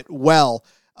drive it well.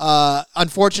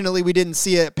 Unfortunately, we didn't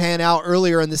see it pan out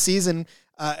earlier in the season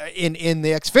in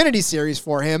the Xfinity Series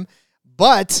for him.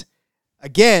 But,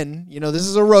 again, this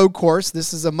is a road course.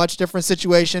 This is a much different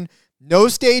situation. No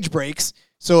stage breaks.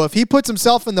 So if he puts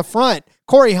himself in the front,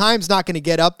 Corey Heim's not going to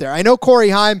get up there. I know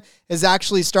Corey Heim has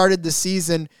actually started the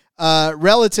season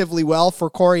relatively well for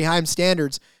Corey Heim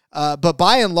standards. But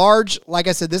by and large, like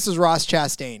I said, this is Ross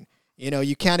Chastain.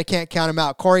 You kind of can't count him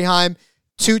out. Corey Heim,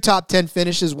 2 top 10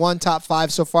 finishes, 1 top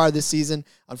 5 so far this season.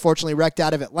 Unfortunately, wrecked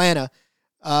out of Atlanta.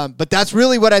 But that's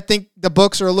really what I think the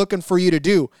books are looking for you to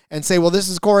do and say, well, this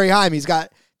is Corey Heim. He's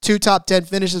got 2 top 10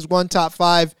 finishes, 1 top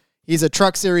 5. He's a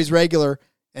Truck Series regular.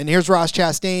 And here's Ross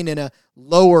Chastain in a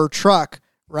lower truck,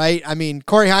 right? I mean,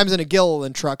 Corey Heim's in a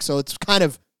Gilliland truck, so it's kind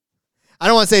of, I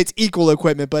don't want to say it's equal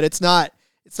equipment, but it's not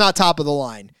top of the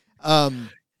line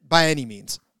by any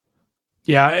means.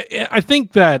 Yeah, I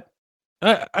think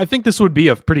this would be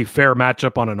a pretty fair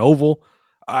matchup on an oval.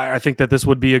 I think that this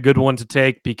would be a good one to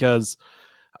take because,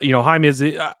 Heim is,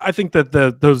 I think that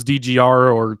those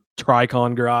DGR or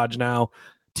Tricon Garage now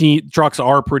trucks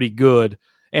are pretty good.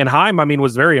 And Heim, I mean,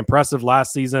 was very impressive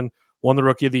last season, won the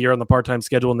Rookie of the Year on the part-time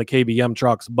schedule in the KBM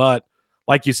trucks. But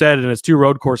like you said, in his 2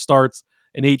 road course starts,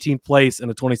 an 18th place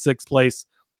and a 26th place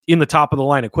in the top of the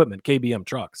line equipment, KBM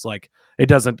trucks. Like, it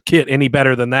doesn't get any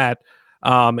better than that.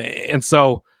 And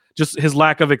so just his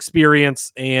lack of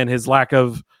experience and his lack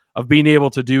of being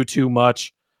able to do too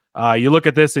much. You look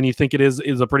at this and you think it is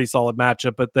a pretty solid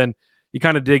matchup, but then you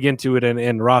kind of dig into it,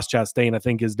 and Ross Chastain, I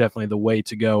think, is definitely the way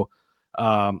to go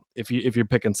if you're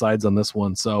picking sides on this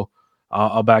one. So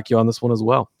I'll back you on this one as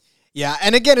well. Yeah,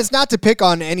 and again, it's not to pick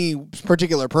on any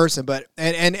particular person, but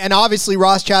and obviously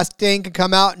Ross Chastain can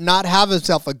come out and not have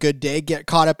himself a good day, get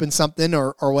caught up in something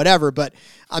or whatever. But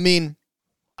I mean,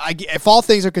 if all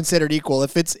things are considered equal,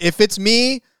 if it's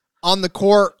me on the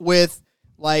court with,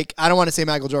 like, I don't want to say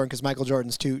Michael Jordan because Michael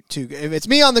Jordan's too. If it's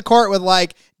me on the court with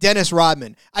like Dennis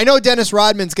Rodman, I know Dennis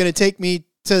Rodman's going to take me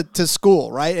to school,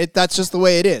 right? That's just the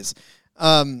way it is.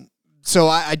 So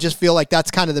I just feel like that's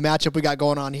kind of the matchup we got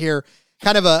going on here.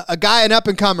 Kind of a guy, an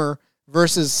up-and-comer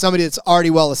versus somebody that's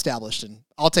already well-established, and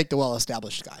I'll take the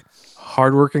well-established guy.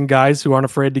 Hardworking guys who aren't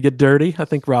afraid to get dirty. I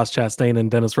think Ross Chastain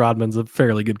and Dennis Rodman's a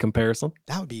fairly good comparison.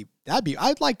 That'd be.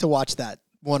 I'd like to watch that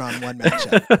one-on-one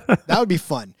matchup. That would be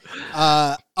fun.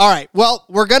 All right. Well,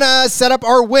 we're gonna set up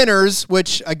our winners,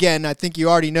 which again I think you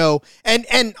already know.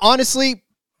 And honestly,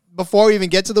 before we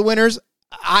even get to the winners,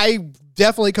 I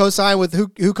definitely co-sign with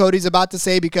who Cody's about to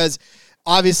say, because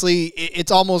obviously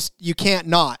it's almost, you can't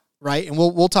not right? And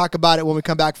we'll talk about it when we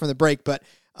come back from the break. But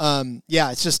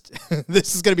it's just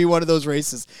this is going to be one of those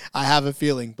races. I have a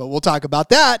feeling, but we'll talk about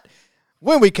that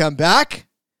when we come back.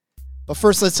 But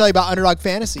first, let's tell you about Underdog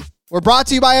Fantasy. We're brought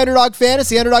to you by Underdog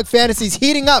Fantasy. Underdog Fantasy is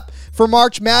heating up for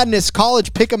March Madness.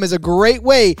 College Pick'em is a great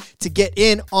way to get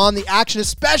in on the action,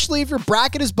 especially if your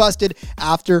bracket is busted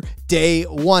after day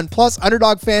one. Plus,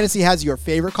 Underdog Fantasy has your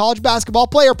favorite college basketball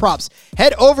player props.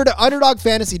 Head over to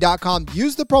UnderdogFantasy.com.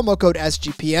 Use the promo code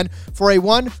SGPN for a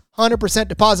 100%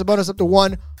 deposit bonus up to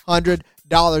 $100.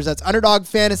 That's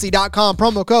UnderdogFantasy.com.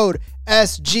 Promo code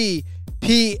SGPN.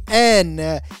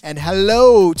 And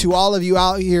hello to all of you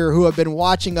out here who have been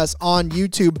watching us on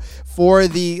YouTube for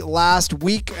the last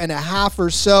week and a half or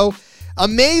so.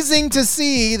 Amazing to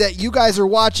see that you guys are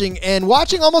watching and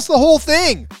watching almost the whole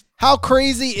thing. How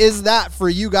crazy is that for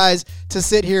you guys to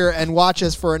sit here and watch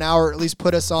us for an hour, or at least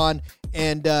put us on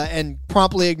and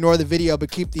promptly ignore the video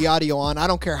but keep the audio on? I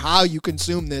don't care how you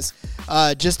consume this.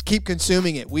 Just keep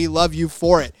consuming it. We love you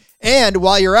for it. And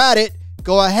while you're at it,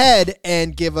 go ahead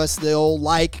and give us the old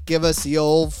like, give us the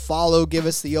old follow, give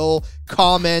us the old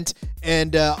comment,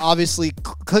 and obviously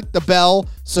click the bell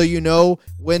so you know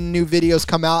when new videos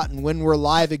come out and when we're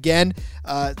live again.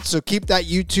 So keep that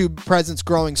YouTube presence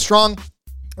growing strong.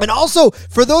 And also,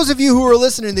 for those of you who are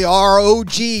listening, the ROG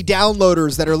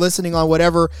downloaders that are listening on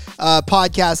whatever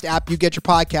podcast app you get your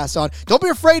podcast on, don't be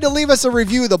afraid to leave us a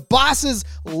review. The bosses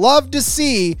love to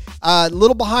see a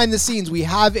little behind the scenes. We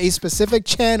have a specific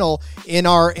channel in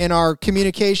our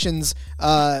communications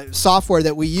software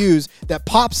that we use that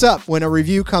pops up when a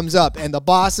review comes up, and the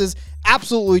bosses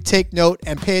absolutely take note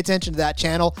and pay attention to that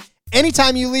channel.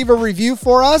 Anytime you leave a review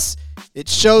for us, it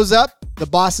shows up. The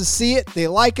bosses see it. They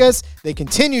like us. They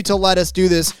continue to let us do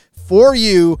this for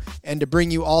you and to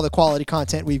bring you all the quality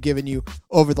content we've given you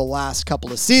over the last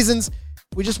couple of seasons.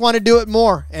 We just want to do it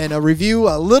more. And a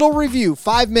little review,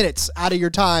 5 minutes out of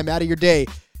your time, out of your day,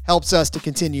 helps us to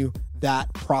continue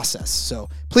that process. So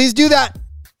please do that.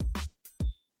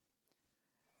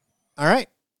 All right.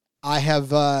 I have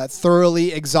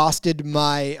thoroughly exhausted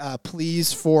my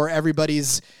pleas for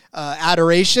everybody's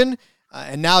adoration.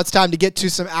 And now it's time to get to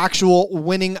some actual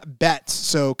winning bets.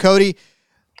 So, Cody,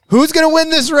 who's going to win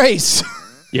this race?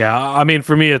 Yeah, I mean,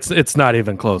 for me, it's not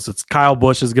even close. It's Kyle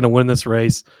Busch is going to win this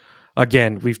race.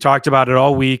 Again, we've talked about it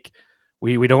all week.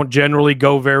 We don't generally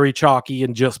go very chalky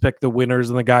and just pick the winners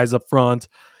and the guys up front.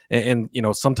 And you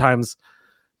know, sometimes,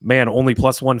 man, only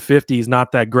plus 150 is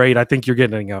not that great. I think you're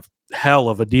getting a hell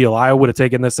of a deal. I would have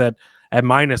taken this at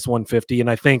minus 150. And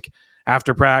I think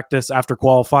after practice, after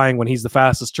qualifying, when he's the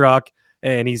fastest truck,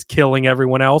 and he's killing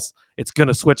everyone else, it's going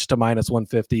to switch to minus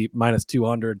 150, minus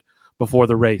 200 before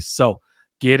the race. So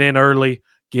get in early,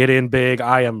 get in big.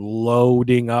 I am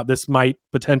loading up. This might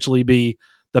potentially be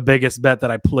the biggest bet that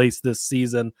I place this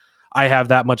season. I have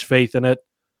that much faith in it.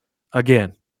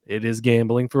 Again, it is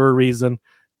gambling for a reason.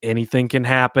 Anything can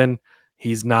happen.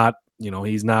 He's not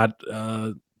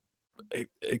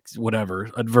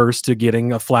adverse to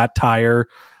getting a flat tire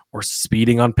or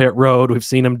speeding on pit road. We've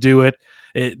seen him do it.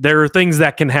 There are things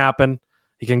that can happen.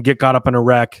 He can get caught up in a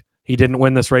wreck. He didn't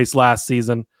win this race last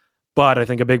season, but I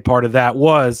think a big part of that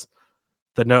was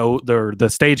the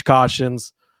stage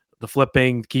cautions, the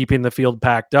flipping, keeping the field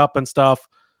packed up and stuff.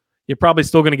 You're probably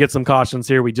still going to get some cautions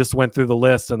here. We just went through the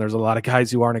list, and there's a lot of guys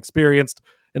who aren't experienced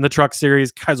in the truck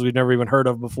series, guys we've never even heard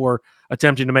of before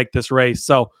attempting to make this race.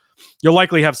 So you'll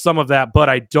likely have some of that, but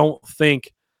I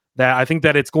think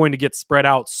that it's going to get spread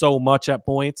out so much at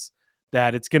points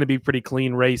that it's going to be pretty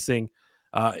clean racing.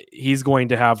 He's going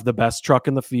to have the best truck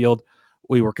in the field.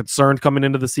 We were concerned coming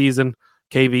into the season.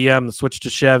 KVM, the switch to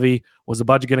Chevy, was the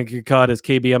budget going to get cut? Is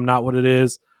KVM not what it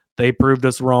is? They proved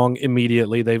us wrong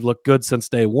immediately. They've looked good since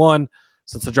day one,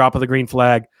 since the drop of the green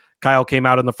flag. Kyle came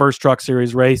out in the first truck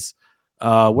series race.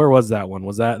 Where was that one?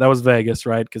 That was Vegas,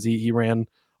 right? Because he ran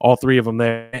all three of them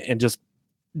there and just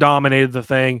dominated the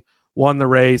thing, won the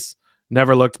race,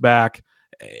 never looked back.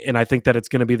 And I think that it's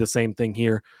going to be the same thing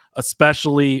here,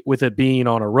 especially with it being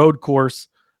on a road course.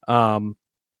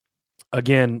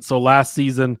 Again, so last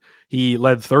season, he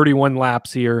led 31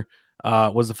 laps here,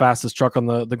 was the fastest truck on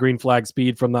the green flag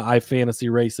speed from the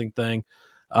iFantasy racing thing.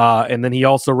 And then he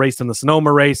also raced in the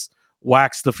Sonoma race,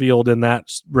 waxed the field in that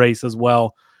race as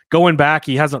well. Going back,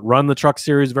 he hasn't run the truck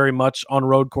series very much on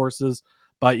road courses,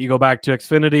 but you go back to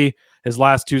Xfinity, his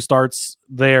last two starts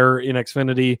there in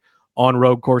Xfinity on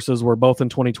road courses were both in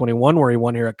 2021, where he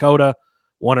won here at COTA,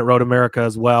 won at Road America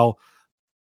as well.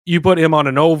 You put him on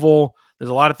an oval, there's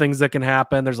a lot of things that can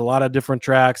happen. There's a lot of different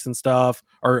tracks and stuff,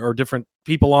 or different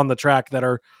people on the track that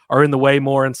are in the way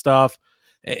more and stuff.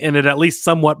 And it at least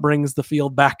somewhat brings the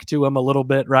field back to him a little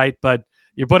bit, right? But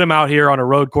you put him out here on a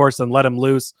road course and let him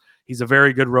loose. He's a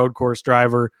very good road course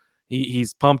driver.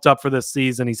 He's pumped up for this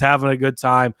season. He's having a good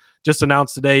time. Just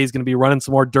announced today he's going to be running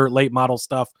some more dirt late model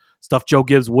stuff Joe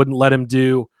Gibbs wouldn't let him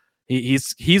do.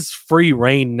 He's free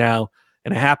reign now,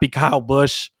 and a happy Kyle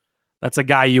Busch, that's a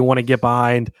guy you want to get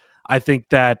behind. I think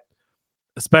that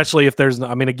especially if there's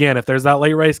that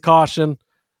late race caution,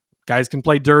 guys can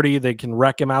play dirty. They can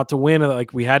wreck him out to win.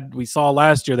 Like we saw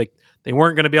last year, they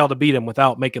weren't going to be able to beat him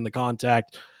without making the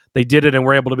contact. They did it and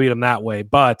were able to beat him that way.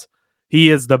 But he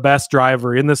is the best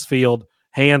driver in this field,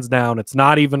 hands down. It's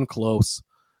not even close.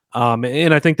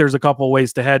 And I think there's a couple of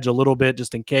ways to hedge a little bit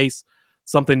just in case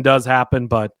something does happen.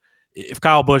 But if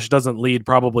Kyle Busch doesn't lead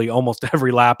probably almost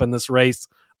every lap in this race,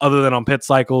 other than on pit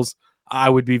cycles, I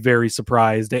would be very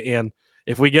surprised. And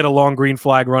if we get a long green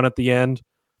flag run at the end,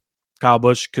 Kyle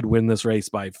Busch could win this race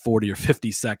by 40 or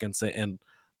 50 seconds, and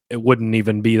it wouldn't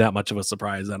even be that much of a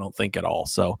surprise, I don't think, at all.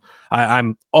 So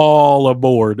I'm all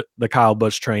aboard the Kyle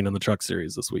Busch train in the Truck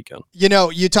Series this weekend. You know,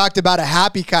 you talked about a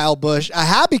happy Kyle Busch. A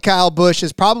happy Kyle Busch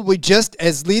is probably just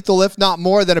as lethal, if not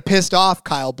more, than a pissed off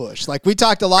Kyle Busch. Like, we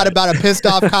talked a lot about a pissed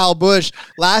off Kyle Busch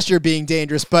last year being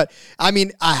dangerous, but I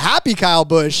mean, a happy Kyle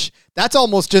Busch, that's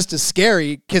almost just as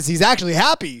scary because he's actually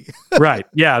happy. Right.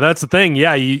 Yeah, that's the thing.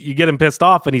 Yeah, you get him pissed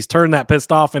off, and he's turned that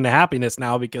pissed off into happiness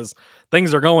now because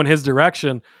things are going his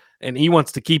direction. And he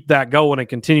wants to keep that going and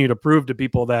continue to prove to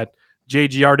people that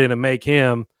JGR didn't make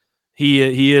him.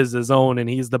 He is his own, and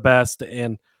he's the best.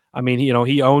 And I mean, you know,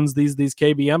 he owns these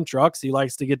KBM trucks. He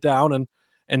likes to get down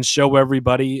and show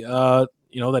everybody,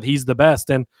 that he's the best.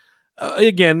 And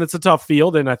again, it's a tough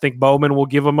field, and I think Bowman will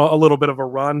give him a little bit of a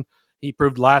run. He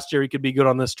proved last year he could be good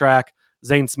on this track.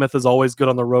 Zane Smith is always good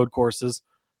on the road courses.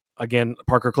 Again,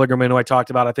 Parker Kligerman, who I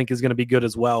talked about, I think is going to be good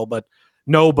as well. But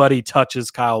nobody touches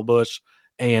Kyle Busch.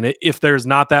 And if there's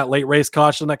not that late race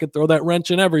caution that could throw that wrench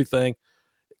in everything,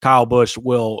 Kyle Busch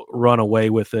will run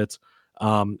away with it.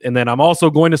 And then I'm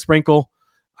also going to sprinkle.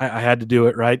 I had to do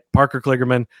it, right? Parker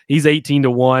Kligerman, he's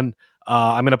 18-1.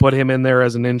 I'm going to put him in there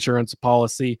as an insurance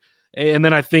policy. And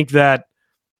then I think that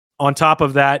on top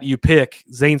of that, you pick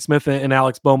Zane Smith and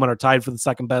Alex Bowman are tied for the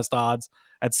second best odds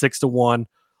at 6-1.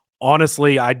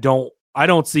 Honestly, I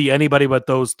don't see anybody but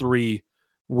those three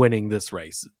winning this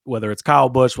race, whether it's Kyle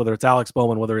Busch, whether it's Alex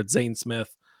Bowman, whether it's Zane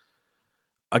Smith.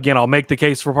 Again, I'll make the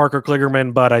case for Parker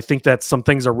Kligerman, but I think that some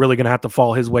things are really going to have to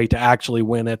fall his way to actually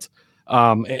win it.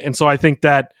 And so I think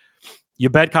that you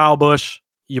bet Kyle Busch,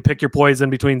 you pick your poison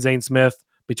between Zane Smith,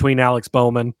 between Alex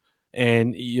Bowman,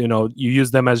 and you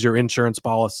use them as your insurance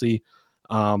policy.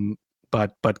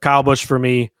 But Kyle Busch for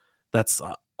me, that's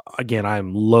again,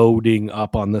 I'm loading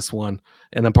up on this one.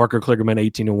 And then Parker Kligerman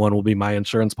 18-1 will be my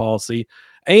insurance policy.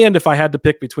 And if I had to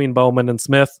pick between Bowman and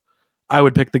Smith, I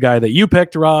would pick the guy that you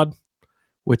picked, Rod,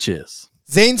 which is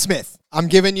Zane Smith. I'm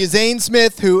giving you Zane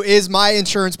Smith, who is my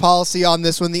insurance policy on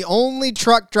this one. The only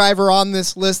truck driver on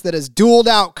this list that has dueled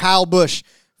out Kyle Busch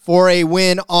for a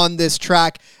win on this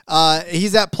track.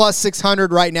 He's at plus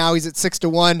 600 right now. He's at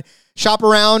 6-1. Shop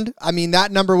around. I mean,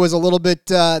 that number was a little bit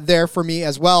there for me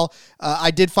as well.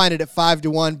 I did find it at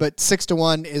 5-1, but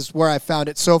 6-1 is where I found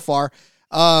it so far.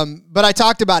 But I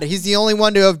talked about it. He's the only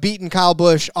one to have beaten Kyle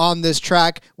Busch on this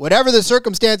track. Whatever the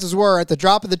circumstances were, at the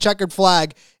drop of the checkered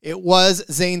flag, it was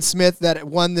Zane Smith that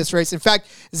won this race. In fact,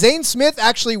 Zane Smith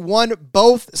actually won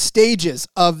both stages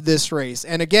of this race.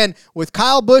 And again, with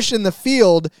Kyle Busch in the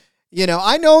field,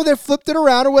 I know they flipped it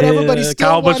around or whatever, but he still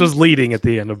Kyle won. Busch was leading at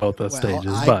the end of both those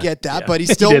stages. I get that, but he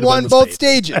still won both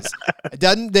stages.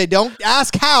 They don't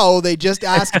ask how, they just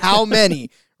ask how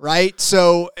many. Right?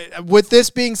 So with this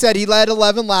being said, he led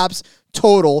 11 laps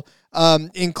total,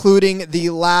 including the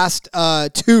last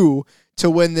two to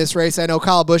win this race. I know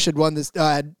Kyle Busch had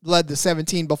led the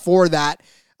 17 before that.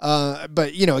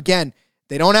 But again,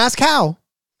 they don't ask how.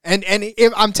 And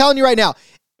if I'm telling you right now,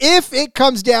 if it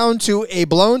comes down to a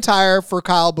blown tire for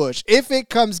Kyle Busch, if it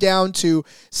comes down to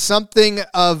something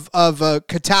of a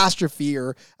catastrophe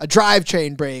or a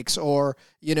drivetrain breaks or,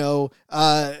 a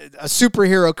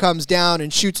superhero comes down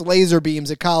and shoots laser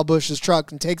beams at Kyle Busch's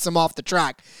truck and takes him off the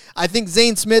track, I think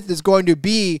Zane Smith is going to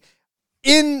be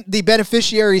in the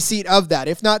beneficiary seat of that.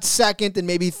 If not second, then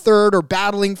maybe third or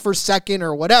battling for second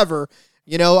or whatever.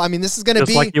 This is going to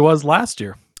be... Just like he was last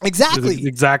year. Exactly.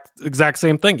 Exact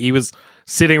same thing. He was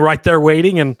sitting right there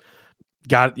waiting and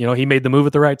he made the move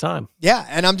at the right time. Yeah.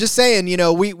 And I'm just saying,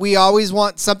 we always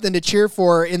want something to cheer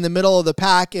for in the middle of the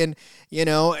pack. And,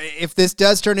 if this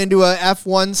does turn into a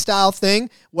F1 style thing,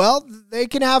 well, they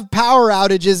can have power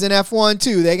outages in F1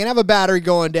 too. They can have a battery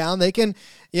going down. They can,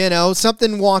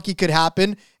 something wonky could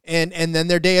happen. and then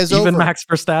their day is over. Even Max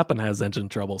Verstappen has engine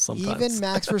trouble sometimes. Even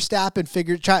Max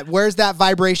Verstappen where's that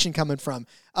vibration coming from?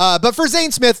 But for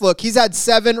Zane Smith, look, he's had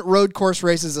 7 road course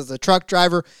races as a truck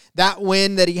driver. That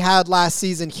win that he had last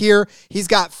season here, he's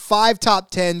got 5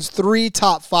 top 10s, 3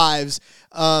 top 5s.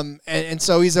 And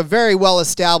so he's a very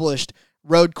well-established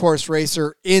road course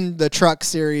racer in the truck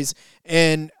series.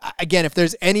 And again, if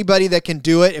there's anybody that can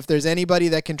do it, if there's anybody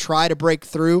that can try to break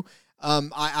through,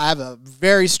 I have a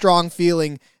very strong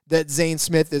feeling that Zane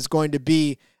Smith is going to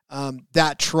be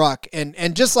that truck.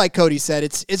 And just like Cody said,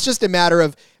 it's just a matter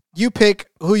of you pick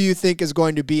who you think is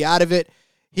going to be out of it.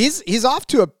 He's off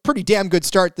to a pretty damn good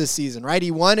start this season, right?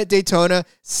 He won at Daytona,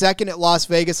 second at Las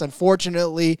Vegas.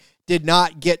 Unfortunately, did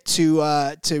not get to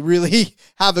really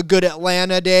have a good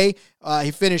Atlanta day.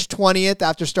 He finished 20th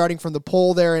after starting from the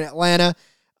pole there in Atlanta.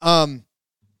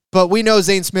 But we know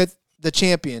Zane Smith, the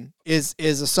champion, is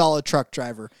a solid truck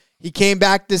driver. He came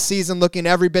back this season looking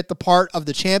every bit the part of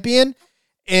the champion.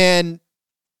 And,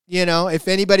 you know, if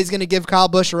anybody's going to give Kyle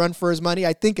Busch a run for his money,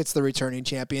 I think it's the returning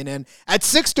champion. And at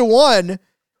 6-1,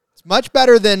 it's much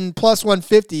better than plus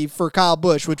 150 for Kyle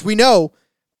Busch, which we know,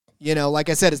 you know, like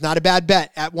I said, is not a bad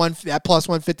bet at plus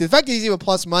 150. The fact that he's even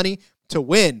plus money to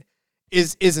win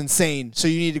is insane. So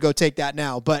you need to go take that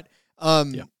now. But,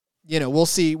 you know, we'll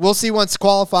see. We'll see once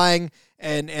qualifying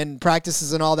and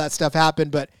practices and all that stuff happen.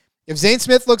 But if Zane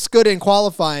Smith looks good in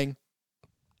qualifying,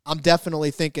 I'm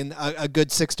definitely thinking a good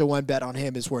 6-1 bet on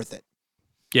him is worth it.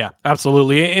 Yeah,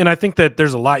 absolutely. And I think that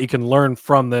there's a lot you can learn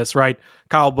from this, right?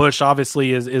 Kyle Busch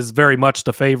obviously is very much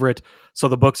the favorite. So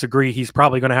the books agree he's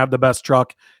probably going to have the best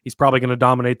truck. He's probably going to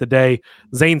dominate the day.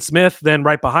 Zane Smith, then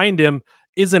right behind him,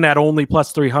 isn't at only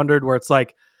plus 300 where it's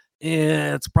like,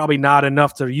 it's probably not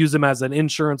enough to use him as an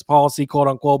insurance policy, quote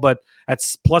unquote, but at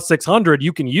plus 600,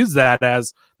 you can use that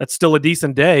as that's still a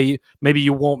decent day. Maybe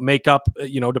you won't make up,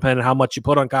 you know, depending on how much you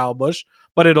put on Kyle Busch,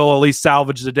 but it'll at least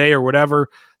salvage the day or whatever.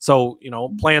 So, you know,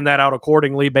 plan that out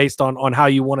accordingly based on how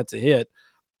you want it to hit.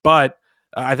 But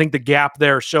I think the gap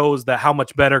there shows that how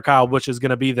much better Kyle Busch is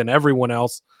going to be than everyone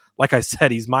else. Like I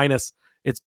said, he's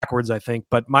it's backwards, I think,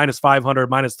 but minus 500,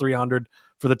 minus 300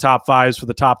 for the top 5s, for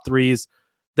the top 3s.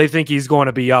 They think he's going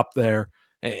to be up there.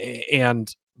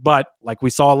 But like we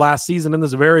saw last season in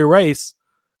this very race,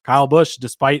 Kyle Busch,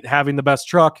 despite having the best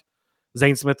truck,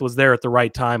 Zane Smith was there at the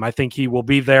right time. I think he will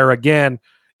be there again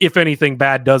if anything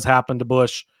bad does happen to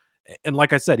Busch. And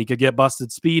like I said, he could get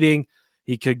busted speeding.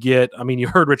 He could you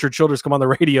heard Richard Childress come on the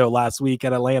radio last week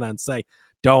at Atlanta and say,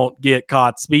 don't get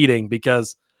caught speeding,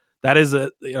 because that is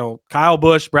Kyle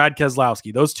Busch, Brad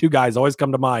Keselowski. Those two guys always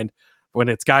come to mind when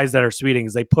it's guys that are speeding,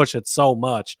 because they push it so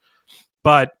much.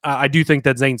 But I do think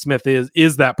that Zane Smith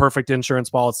is that perfect insurance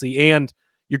policy, and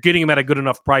you're getting him at a good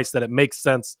enough price that it makes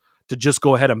sense to just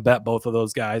go ahead and bet both of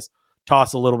those guys.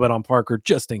 Toss a little bit on Parker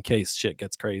just in case shit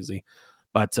gets crazy.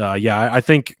 But I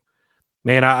think,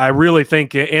 man, I really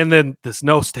think, and then this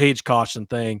no stage caution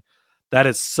thing, that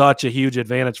is such a huge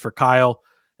advantage for Kyle.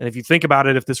 And if you think about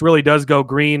it, if this really does go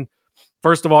green,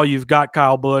 first of all, you've got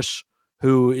Kyle Busch,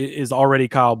 who is already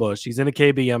Kyle Busch. He's in a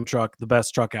KBM truck, the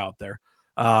best truck out there.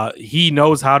 He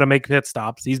knows how to make pit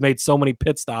stops. He's made so many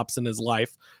pit stops in his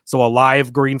life. So a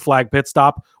live green flag pit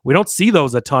stop, we don't see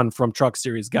those a ton from Truck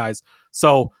Series guys.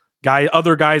 So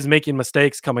other guys making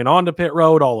mistakes coming onto pit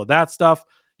road, all of that stuff.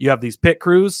 You have these pit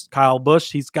crews. Kyle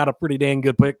Busch, he's got a pretty dang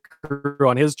good pit crew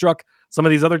on his truck. Some of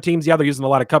these other teams, they're using a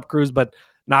lot of cup crews, but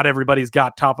not everybody's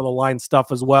got top of the line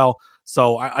stuff as well.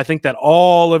 So I think that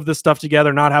all of this stuff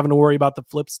together, not having to worry about the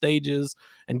flip stages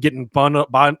and getting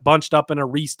bunched up in a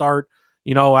restart,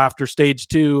 after stage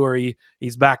 2, or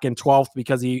he's back in 12th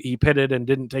because he pitted and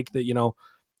didn't take the,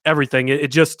 everything.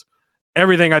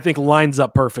 Everything I think lines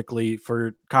up perfectly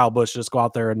for Kyle Busch to just go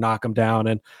out there and knock him down.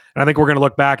 And I think we're going to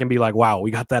look back and be like, wow,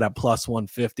 we got that at plus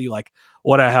 150. Like,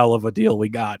 what a hell of a deal we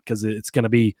got, because it's going to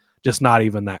be just not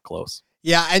even that close.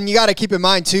 Yeah, and you got to keep in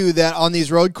mind, too, that on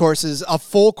these road courses, a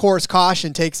full course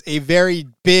caution takes a very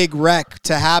big wreck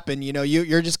to happen.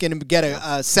 You're just going to get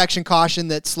a section caution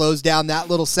that slows down that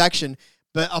little section.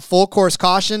 But a full course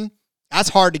caution, that's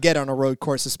hard to get on a road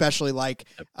course, especially like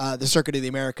the Circuit of the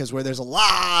Americas, where there's a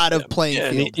lot of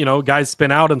playing field. Guys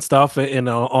spin out and stuff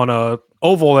on a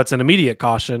oval that's an immediate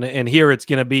caution. And here it's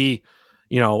going to be,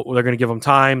 they're going to give them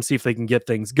time, see if they can get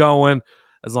things going,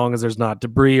 as long as there's not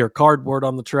debris or cardboard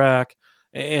on the track.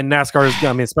 And NASCAR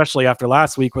is, especially after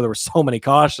last week where there were so many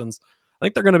cautions, I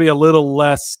think they're going to be a little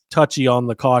less touchy on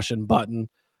the caution button.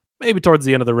 Maybe towards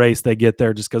the end of the race they get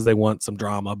there just because they want some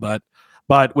drama. But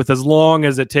with as long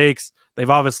as it takes, they've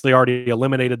obviously already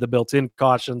eliminated the built-in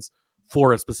cautions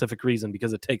for a specific reason,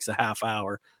 because it takes a half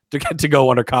hour to go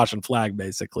under caution flag,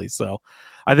 basically. So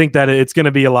I think that it's going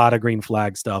to be a lot of green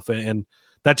flag stuff, and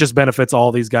that just benefits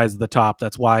all these guys at the top.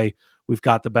 That's why we've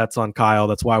got the bets on Kyle.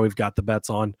 That's why we've got the bets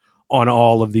on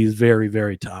all of these very,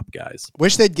 very top guys.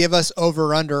 Wish they'd give us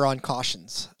over under on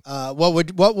cautions.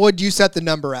 What would you set the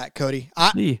number at, Cody?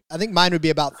 I think mine would be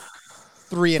about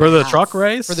 3.5 for the truck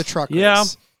race. For the truck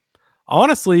race.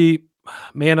 Honestly,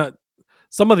 man,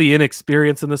 some of the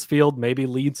inexperience in this field maybe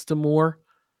leads to more.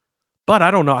 But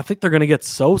I don't know. I think they're going to get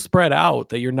so spread out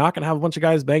that you're not going to have a bunch of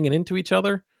guys banging into each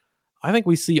other. I think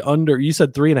we see under. You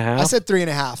said 3.5? I said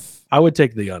 3.5. I would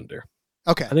take the under.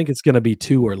 Okay. I think it's going to be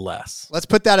 2 or less. Let's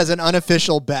put that as an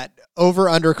unofficial bet. Over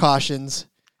under cautions.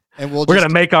 And we're going to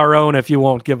make our own if you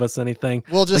won't give us anything.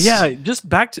 We'll just just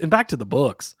back to the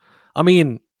books. I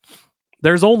mean,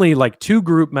 there's only like 2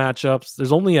 group matchups.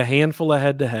 There's only a handful of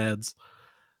head-to-heads.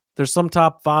 There's some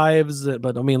top 5s,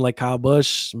 but I mean, like Kyle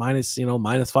Busch minus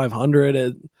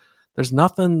 500. There's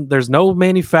nothing. There's no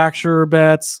manufacturer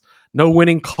bets, no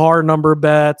winning car number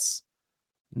bets,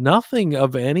 nothing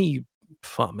of any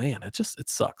fun. Man, it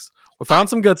sucks. We found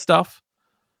some good stuff,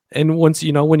 and once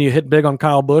when you hit big on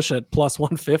Kyle Busch at plus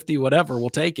 150, whatever, we'll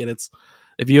take it. It's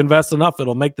if you invest enough,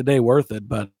 it'll make the day worth it.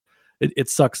 But it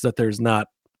sucks that there's not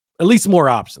at least more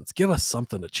options. Give us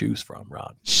something to choose from,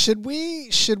 Rod. Should we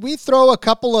throw a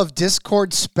couple of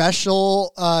Discord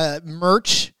special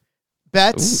merch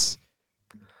bets?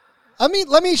 Ooh. I mean,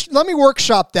 let me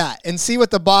workshop that and see what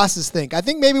the bosses think. I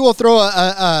think maybe we'll throw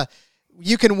a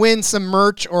you can win some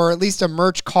merch or at least a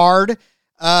merch card.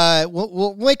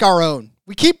 We'll make our own.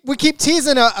 We keep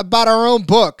teasing about our own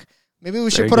book. Maybe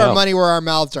we should put our money where our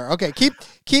mouths are. Okay,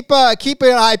 keep an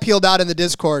eye peeled out in the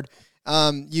Discord.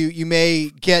 You may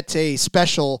get a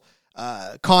special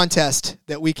contest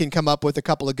that we can come up with a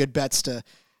couple of good bets to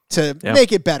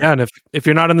make it better. Yeah, and if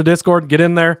you're not in the Discord, get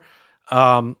in there.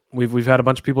 We've had a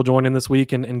bunch of people join in this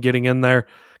week and getting in there,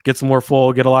 get some more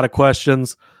full, get a lot of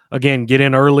questions. Again, get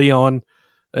in early on.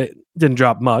 It didn't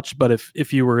drop much, but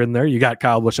if you were in there, you got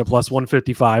Kyle Busch at plus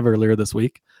 155 earlier this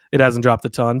week. It hasn't dropped a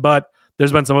ton, but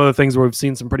there's been some other things where we've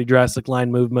seen some pretty drastic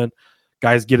line movement.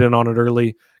 Guys get in on it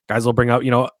early. Guys will bring out,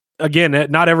 again,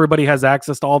 not everybody has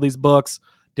access to all these books.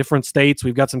 Different states.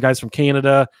 We've got some guys from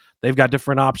Canada. They've got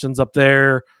different options up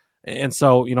there. And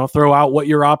so, throw out what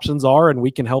your options are and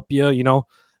we can help you,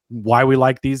 why we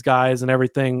like these guys and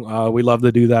everything. We love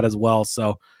to do that as well.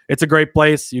 So it's a great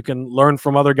place. You can learn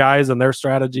from other guys and their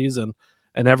strategies and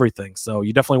everything. So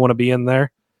you definitely want to be in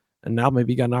there. And now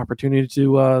maybe you got an opportunity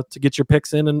to get your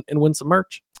picks in and win some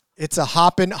merch. It's a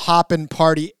hoppin'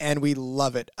 party and we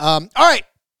love it. All right.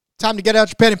 Time to get out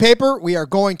your pen and paper. We are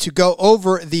going to go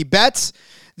over the bets,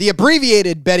 the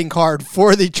abbreviated betting card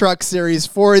for the truck series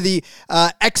for the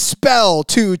XPEL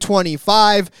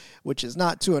 225, which is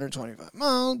not 225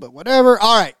 miles, but whatever.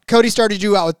 All right. Cody started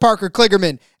you out with Parker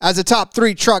Kligerman as a top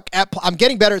 3 truck. I'm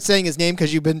getting better at saying his name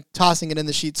because you've been tossing it in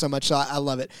the sheet so much, so I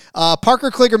love it. Parker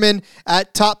Kligerman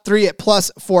at top 3 at plus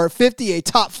 450, a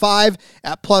top 5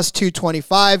 at plus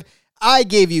 225. I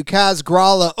gave you Kaz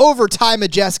Grala over Ty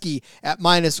Majeski at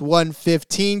minus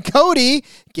 115. Cody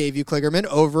gave you Kligerman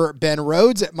over Ben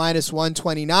Rhodes at minus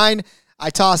 129. I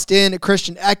tossed in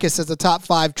Christian Eckes as a top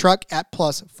 5 truck at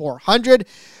plus 400.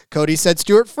 Cody said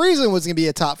Stuart Friesland was going to be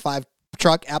a top 5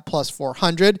 truck at plus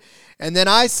 400. And then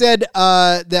I said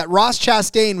that Ross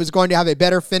Chastain was going to have a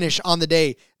better finish on the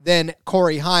day than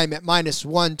Corey Heim at minus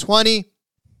 120.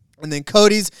 And then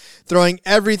Cody's throwing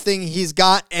everything he's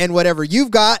got and whatever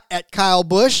you've got at Kyle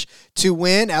Busch to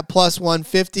win at plus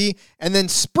 150. And then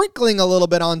sprinkling a little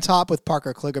bit on top with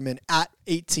Parker Kligerman at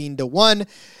 18-1.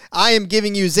 I am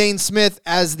giving you Zane Smith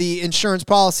as the insurance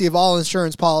policy of all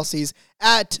insurance policies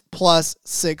at plus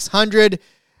 600.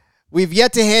 We've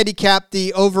yet to handicap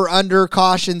the over-under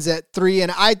cautions at 3,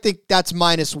 and I think that's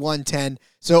minus 110.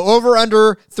 So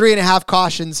over-under 3.5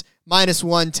 cautions, minus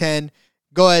 110.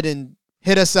 Go ahead and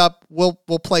hit us up. We'll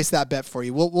place that bet for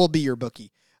you. We'll be your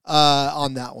bookie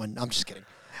on that one. I'm just kidding.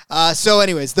 So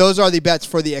anyways, those are the bets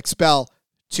for the XPEL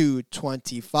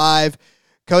 225.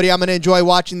 Cody, I'm going to enjoy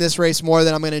watching this race more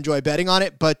than I'm going to enjoy betting on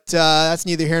it, but that's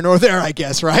neither here nor there, I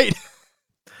guess, right?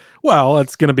 Well,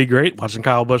 it's going to be great watching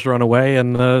Kyle Busch run away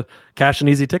and cash an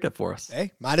easy ticket for us.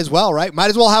 Hey, might as well, right? Might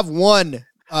as well have one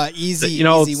easy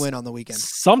win on the weekend.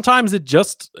 Sometimes it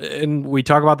just, and we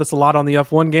talk about this a lot on the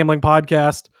F1 Gambling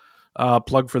Podcast,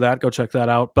 plug for that, go check that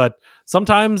out. But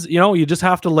sometimes, you just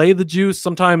have to lay the juice.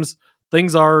 Sometimes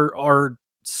things are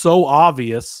so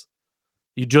obvious,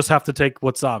 you just have to take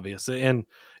what's obvious. And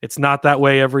it's not that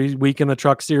way every week in the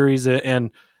truck series. And,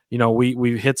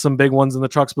 we hit some big ones in the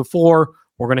trucks before.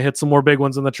 We're going to hit some more big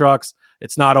ones in the trucks.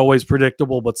 It's not always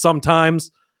predictable, but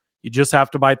sometimes You just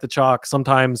have to bite the chalk.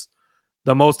 Sometimes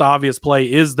the most obvious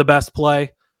play is the best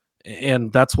play.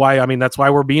 And that's why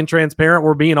we're being transparent.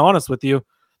 We're being honest with you.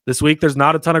 This week, there's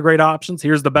not a ton of great options.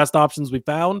 Here's the best options we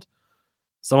found.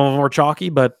 Some of them are chalky,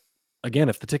 but again,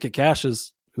 if the ticket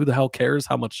cashes, who the hell cares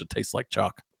how much it tastes like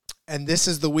chalk? And this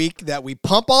is the week that we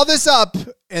pump all this up,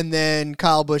 and then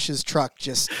Kyle Busch's truck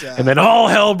just and then all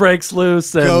hell breaks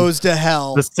loose and goes to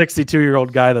hell. The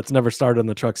 62-year-old guy that's never started in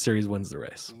the truck series wins the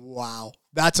race. Wow.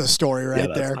 That's a story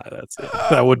there.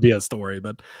 That would be a story,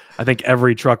 but I think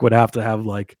every truck would have to have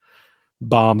like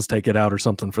bombs take it out or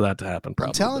something for that to happen. Probably.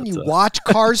 I'm telling you, watch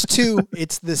Cars 2.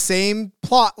 It's the same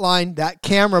plot line. That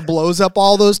camera blows up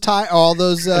all those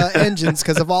engines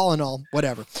because of all in all,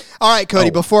 whatever. All right,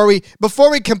 Cody. Before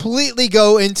we completely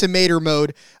go into Mater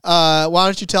mode, why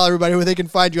don't you tell everybody where they can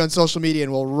find you on social media,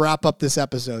 and we'll wrap up this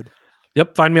episode.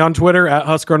 Yep, find me on Twitter at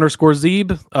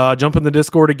Husker_Zeeb. Jump in the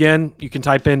Discord again. You can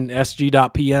type in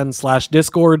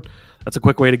sg.pn/Discord. That's a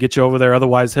quick way to get you over there.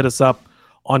 Otherwise, hit us up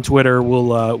on Twitter.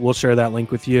 We'll share that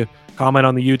link with you. Comment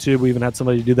on the YouTube. We even had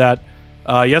somebody do that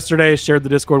yesterday. Shared the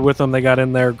Discord with them. They got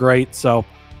in there. Great. So,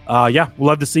 we'd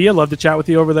love to see you. Love to chat with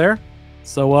you over there.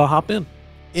 So hop in.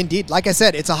 Indeed. Like I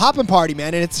said, it's a hopping party,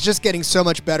 man, and it's just getting so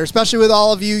much better, especially with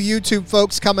all of you YouTube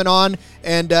folks coming on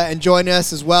and joining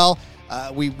us as well.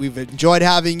 We've enjoyed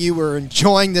having you. We're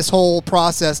enjoying this whole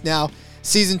process now.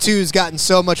 Season 2 has gotten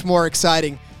so much more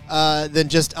exciting than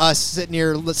just us sitting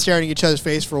here staring at each other's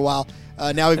face for a while.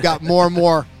 Now we've got more and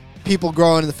more people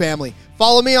growing in the family.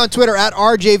 Follow me on Twitter at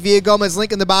RJ Villagomez.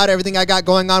 Link in the bio to everything I got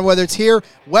going on, whether it's here,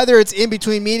 whether it's in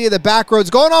between media, the back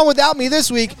roads. Going on without me this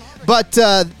week, but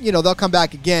they'll come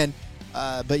back again.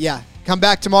 But yeah, come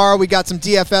back tomorrow. We got some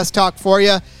DFS talk for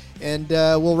you, and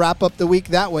we'll wrap up the week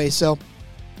that way. So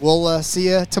we'll see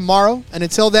you tomorrow. And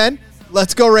until then,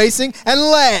 let's go racing and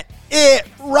let it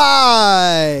ride.